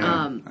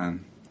 Yeah.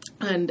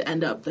 And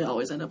they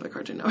always end up at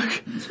Cartoon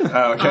Network.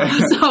 oh, okay.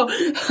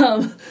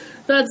 So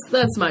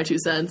that's my 2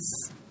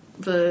 cents.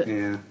 But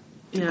Yeah.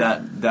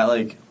 yeah, that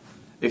like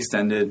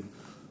extended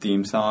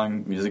theme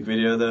song music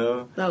video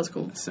though. that was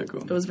cool. That's so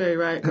cool. It was very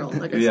Riot Girl,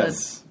 like I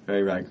Yes,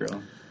 very right,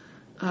 girl.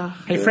 said.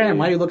 Hey, Fran,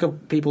 why do you look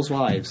up people's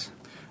wives?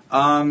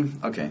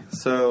 Okay,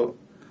 so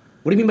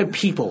What do you mean by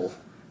people?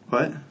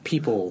 what?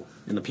 People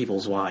in the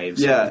people's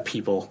wives. Yeah.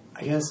 People.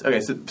 I guess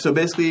okay. So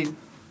basically,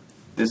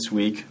 this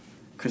week,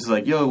 Chris was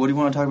like, "Yo, what do you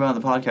want to talk about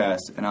on the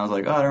podcast?" And I was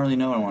like, "Oh, I don't really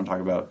know what I want to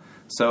talk about."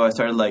 So I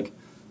started like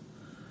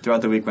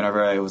throughout the week,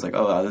 whenever I was like,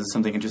 "Oh, wow, this is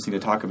something interesting to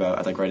talk about,"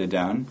 I'd like write it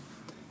down.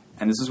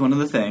 And this was one of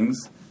the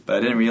things, but I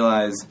didn't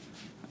realize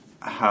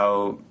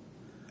how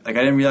I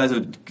didn't realize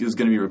it was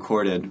going to be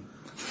recorded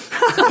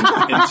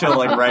until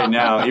like right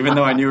now. Even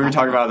though I knew we were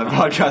talking about it on the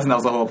podcast, and that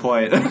was the whole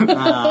point.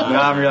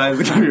 Now I'm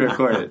realizing it's going to be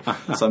recorded,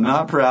 so I'm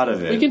not proud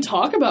of it. We can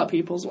talk about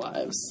people's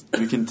wives.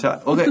 We can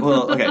talk. Okay,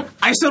 well, okay.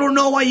 I still don't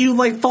know why you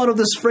like thought of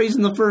this phrase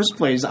in the first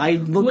place. I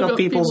look up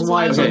people's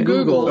wives on on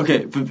Google.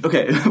 Google.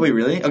 Okay, wait,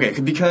 really? Okay,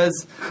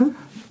 because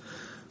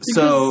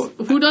so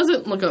Because who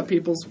doesn't look up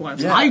people's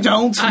wives? Yeah. I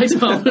don't. I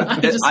don't.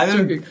 I'm just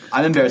joking.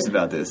 I'm embarrassed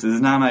about this. This is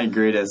not my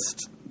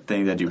greatest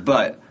thing that I do,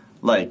 but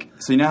like,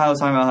 so you know how I was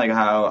talking about like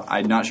how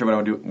I'm not sure what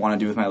I want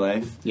to do with my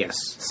life. Yes.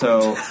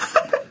 So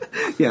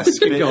Yes.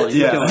 Keep going.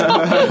 yeah, Keep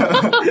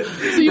going.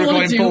 So you We're want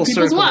going to do full people's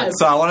circle. wives?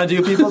 so I want to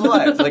do people's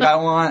wives. Like I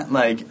want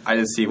like I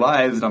just see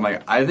wives, and I'm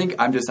like I think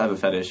I'm just have a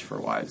fetish for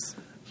wives,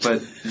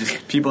 but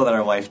just people that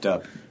are wifed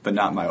up, but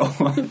not my own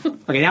wife.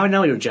 Okay, now I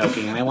know you're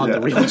joking, and I want Yeah.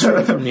 the real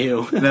truth from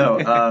you. No,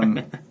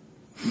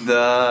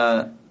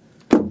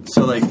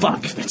 so like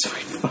Fuck, that's my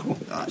phone.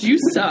 You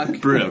suck.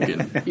 broken.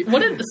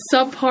 What a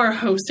subpar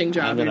hosting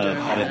job I'm you're gonna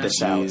doing. edit right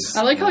this now. out. Jeez.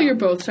 I like how you're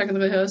both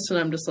technically hosts, and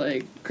I'm just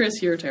like,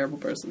 Chris, you're a terrible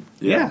person.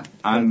 Yeah.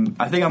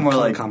 I think I'm more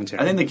like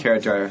Commentary. I think the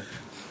character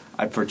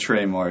I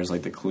portray more as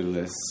like the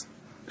clueless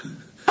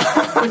The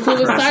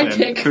clueless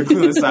sidekick. The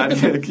clueless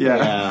sidekick, yeah.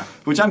 Yeah.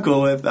 Which I'm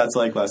cool with. That's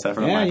like less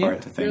effort on Yeah, my yeah.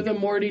 part to think. You're the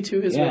Morty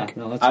to his Yeah, Rick.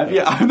 no, that's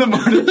I'm the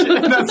Morty.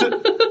 That's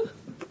it.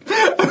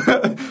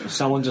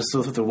 Someone just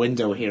looked at the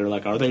window here,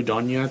 like, are they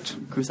done yet?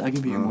 Chris, I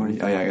can be your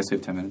Morty. Oh yeah, I guess we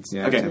have 10 minutes.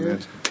 Yeah, okay. 10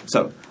 minutes.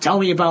 So Tell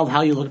me about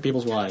how you look at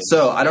people's wives.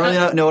 I don't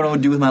really know what I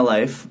would do with my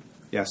life.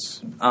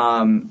 Yes.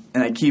 And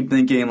I keep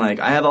thinking like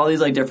I have all these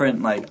like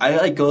different like I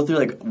like go through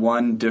like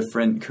one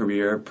different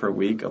career per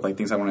week of like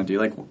things I want to do.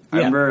 Like I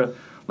remember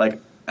like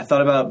I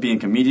thought about being a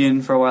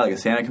comedian for a while, like a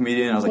stand-up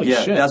comedian. I was like, Holy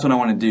yeah, shit. that's what I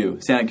want to do,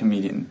 stand-up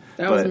comedian.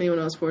 That But- was me when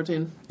I was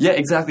 14. Yeah,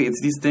 exactly.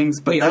 It's these things.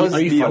 But Wait, that are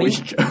was you the funny?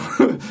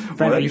 week.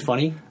 Fran, are you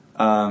funny?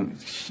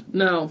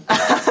 No.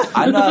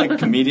 I'm not a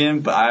comedian,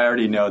 but I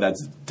already know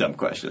that's a dumb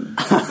question.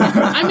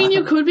 I mean,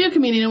 you could be a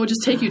comedian. It would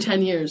just take you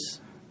 10 years.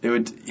 It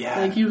would, yeah.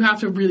 Like, you have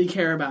to really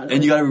care about it.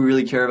 And you got to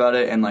really care about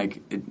it, and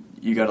like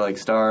you got to like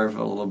starve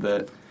a little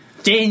bit.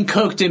 Dane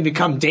Cook didn't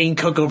become Dane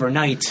Cook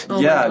overnight. Oh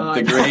my yeah, God.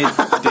 the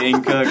great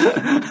Dane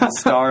Cook,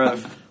 star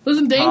of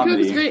Listen, Dane Cook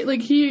comedy. is great.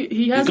 Like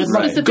he has a Good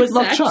luck- specific good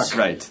luck, set, Chuck.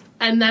 Right.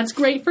 and that's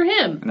great for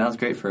him. And that was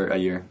great for a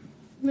year.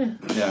 Yeah.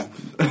 Yeah.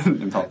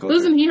 In pop culture.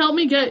 Listen, he helped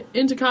me get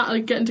into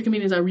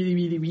comedians I really,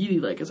 really, really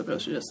like, as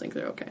opposed to just think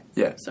they're okay.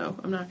 Yeah. So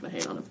I'm not gonna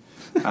hate on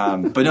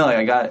him. But no,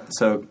 like I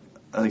was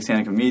like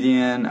stand-up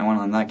comedian. I went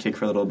on that kick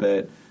for a little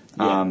bit.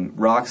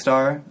 Rock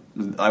star.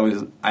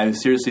 I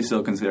seriously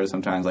still consider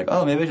sometimes like,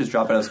 oh, maybe I just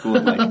drop out of school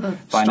and like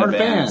find Start a a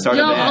band. band. Start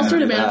Yo, a band. I'll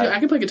start a do band. that. I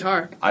can play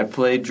guitar. I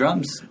played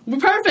drums. We're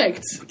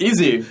perfect.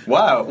 Easy.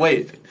 Wow.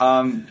 Wait.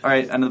 All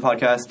right. End of the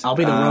podcast. I'll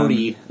be the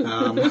roadie.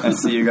 And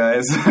see you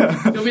guys.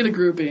 You'll be the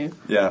groupie.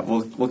 Yeah.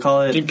 We'll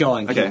call it. Keep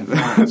going. Okay.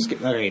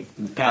 Okay,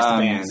 past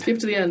the band. Skip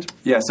to the end.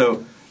 Yeah.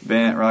 So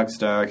band, rock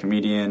star,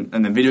 comedian,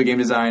 and then video game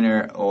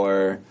designer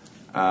or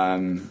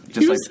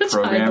just You're like such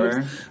programmer.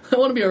 idols. I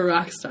want to be a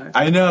rock star.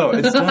 I know,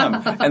 it's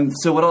dumb. And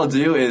so what I'll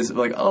do is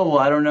like, oh, well,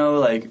 I don't know,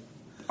 like,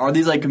 are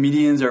these like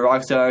comedians or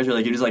rock stars or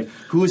like you're just like,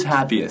 who's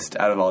happiest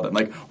out of all of them?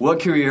 Like, what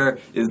career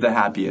is the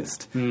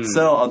happiest?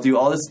 So I'll do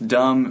all this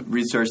dumb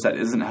research that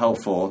isn't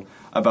helpful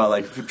about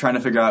like trying to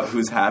figure out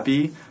who's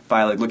happy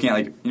by like looking at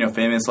like, you know,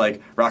 famous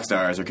like rock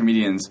stars or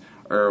comedians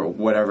or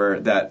whatever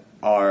that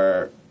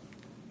are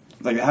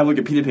like have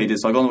Wikipedia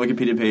pages, so I'll go on the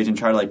Wikipedia page and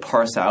try to like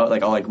parse out,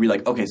 like I'll like read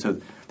like, okay,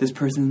 so this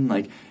person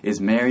like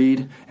is married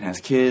and has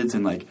kids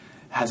and like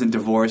hasn't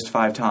divorced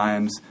 5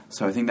 times,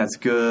 so I think that's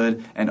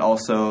good, and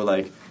also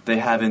like they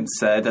haven't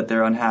said that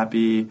they're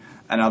unhappy,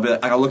 and I'll be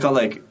like, I'll look at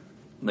like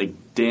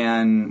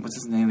Dan, what's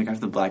his name, the guy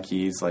from the Black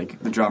Keys,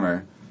 like the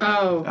drummer.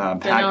 Oh,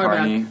 Pat Dan Auerbach.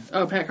 Carney.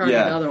 Oh, Pat Carney,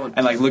 Yeah, the other one.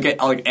 and like look at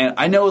like, and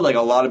I know like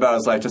a lot about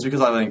his life just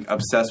because I'm like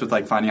obsessed with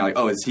like finding out like,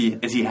 oh, is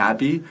he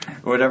happy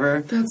or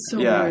whatever. That's so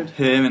yeah, weird.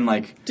 him and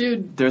like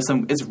Dude. there's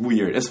some. It's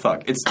weird as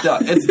fuck. It's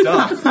dumb. It's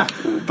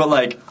dumb. But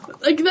like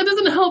Like, that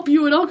doesn't help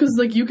you at all, because,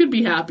 like, you could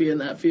be happy in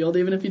that field,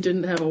 even if you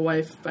didn't have a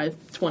wife by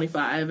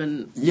 25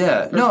 and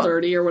yeah, or no,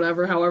 30 or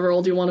whatever, however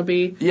old you want to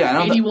be. Yeah, I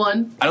don't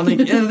 81. I don't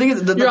think. Yeah, the thing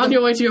is, You're on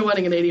your way to your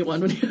wedding at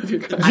 81 when you have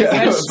your car.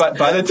 Yeah,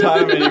 by the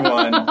time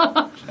anyone,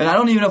 and I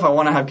don't even know if I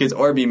want to have kids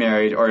or be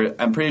married, or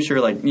I'm pretty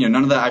sure like none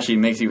of that actually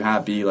makes you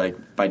happy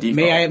like by default.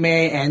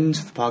 May I end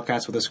the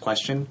podcast with this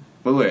question?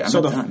 Wait, I'm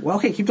not done. Well,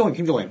 okay, keep going.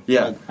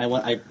 Yeah. I'll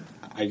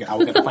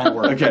get the final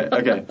word.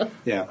 Okay.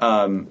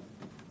 Yeah.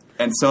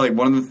 And so like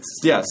one of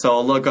the so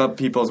I'll look up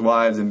people's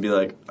wives and be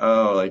like,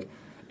 oh, like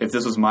if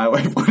this was my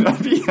wife, would I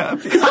be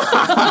happy?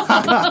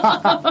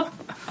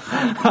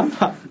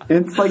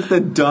 It's like the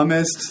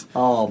dumbest.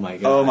 Oh my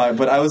god. Oh my!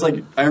 But I was like,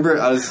 I remember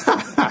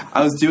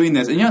I was doing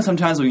this, and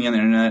sometimes when you're on the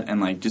internet and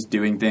like just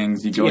doing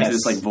things, you go into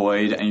this like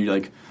void, and you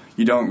like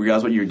you don't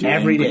realize what you're doing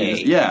Every but you day.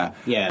 just- yeah.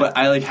 Yeah. But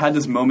I like had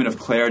this moment of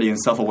clarity and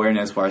self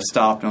awareness where I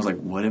stopped and I was like,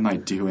 what am I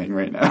doing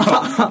right now?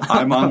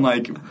 I'm on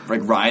like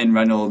Ryan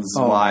Reynolds'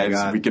 Oh my wife's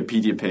God.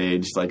 Wikipedia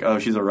page, like, oh,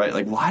 she's alright.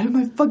 Like, why am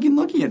I fucking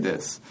looking at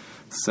this?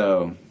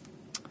 So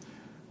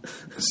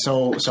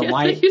So I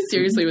my take you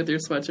seriously with your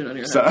sweatshirt on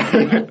your head.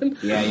 sorry.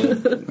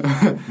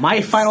 yeah.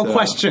 My final So,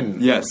 question.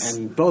 yes.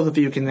 And both of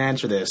you can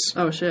answer this.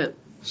 Oh, shit.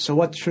 So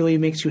what truly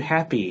makes you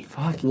happy?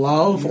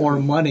 Love or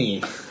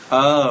money?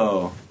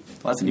 Oh,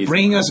 well, that's an easy.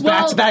 Bring us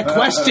back to that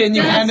question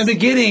you had in the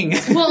beginning.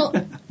 Well,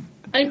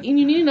 I mean,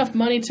 you need enough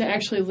money to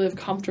actually live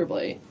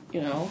comfortably,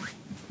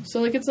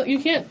 So, like, you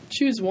can't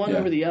choose one Yeah.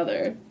 over the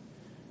other,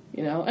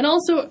 And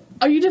also,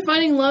 are you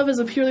defining love as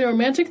a purely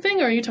romantic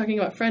thing, or are you talking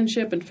about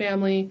friendship and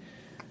family?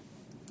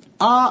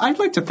 I'd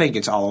like to think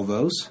it's all of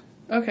those.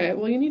 Okay,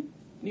 well, you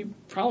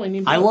probably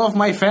need. I both. love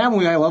my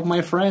family. I love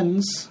my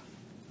friends.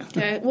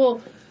 Okay,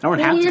 well, I don't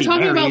have we to were be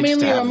talking about married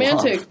to mainly have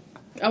romantic. love.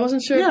 I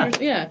wasn't sure. Yeah.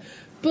 Yeah,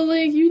 but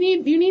like you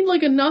need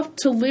like enough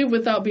to live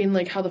without being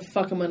like, how the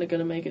fuck am I going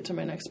to make it to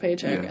my next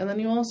paycheck? Yeah. And then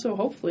you also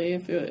hopefully,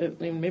 I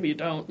mean, maybe you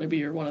don't, maybe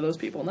you're one of those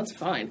people, and that's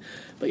fine.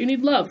 But you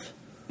need love.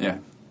 Yeah.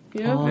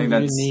 All think you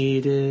that's-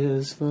 need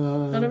is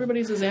love. Not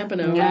everybody's a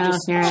Zampano. Yeah,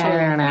 Just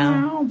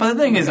yeah, chill. But the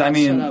thing is, I Shut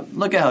mean, up.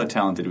 look at how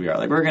talented we are.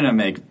 Like, we're gonna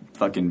make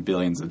fucking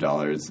billions of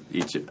dollars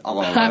each. All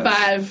of High us.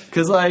 five.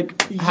 Because,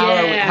 like,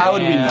 how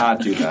would we Yeah.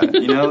 not do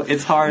that?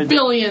 It's hard.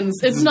 Billions.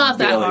 It's not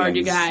that hard,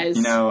 you Billions.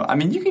 guys. I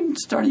mean, you can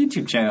start a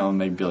YouTube channel and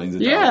make billions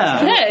of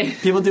Yeah. dollars. Hey,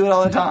 People do it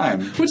all the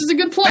time. which is a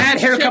good plug. Bad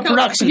Haircut Check out-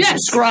 Productions. Yes.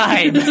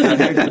 Subscribe.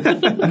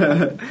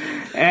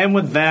 And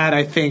with that,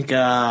 I think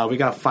we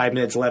got 5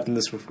 minutes left in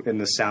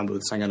this sound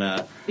booth, so I'm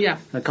gonna Yeah.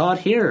 call it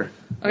here.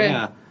 Okay.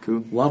 Yeah.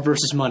 Cool. Love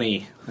versus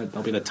money.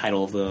 That'll be the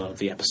title of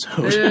the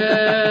episode.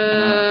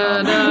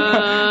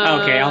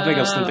 Okay, I'll think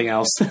of something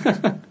else. I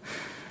think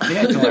I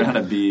have to learn how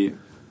to be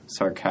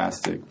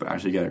sarcastic, but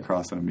actually get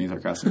across that I'm being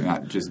sarcastic,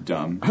 not just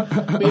dumb.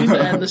 We need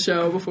to end the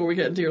show before we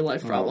get into your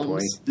life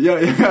problems. Yeah.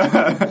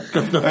 Yeah.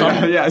 The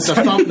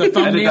Edit that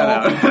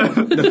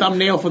thumbnail. The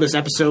thumbnail for this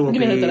episode will You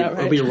can edit be that out,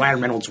 right? will be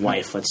Ryan Reynolds'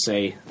 wife. Let's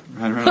say.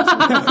 Ryan Reynolds.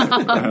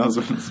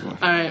 All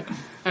right.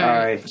 All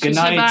right. Should Good we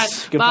say night. bye?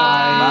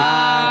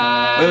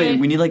 Goodbye. Bye. Wait,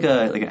 we need like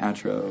an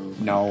outro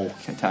No.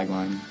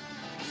 tagline.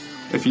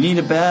 If you need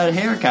a bad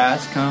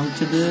haircut, come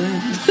to the.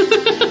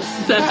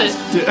 That's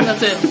it.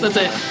 That's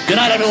it. Good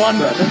night,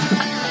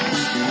 everyone.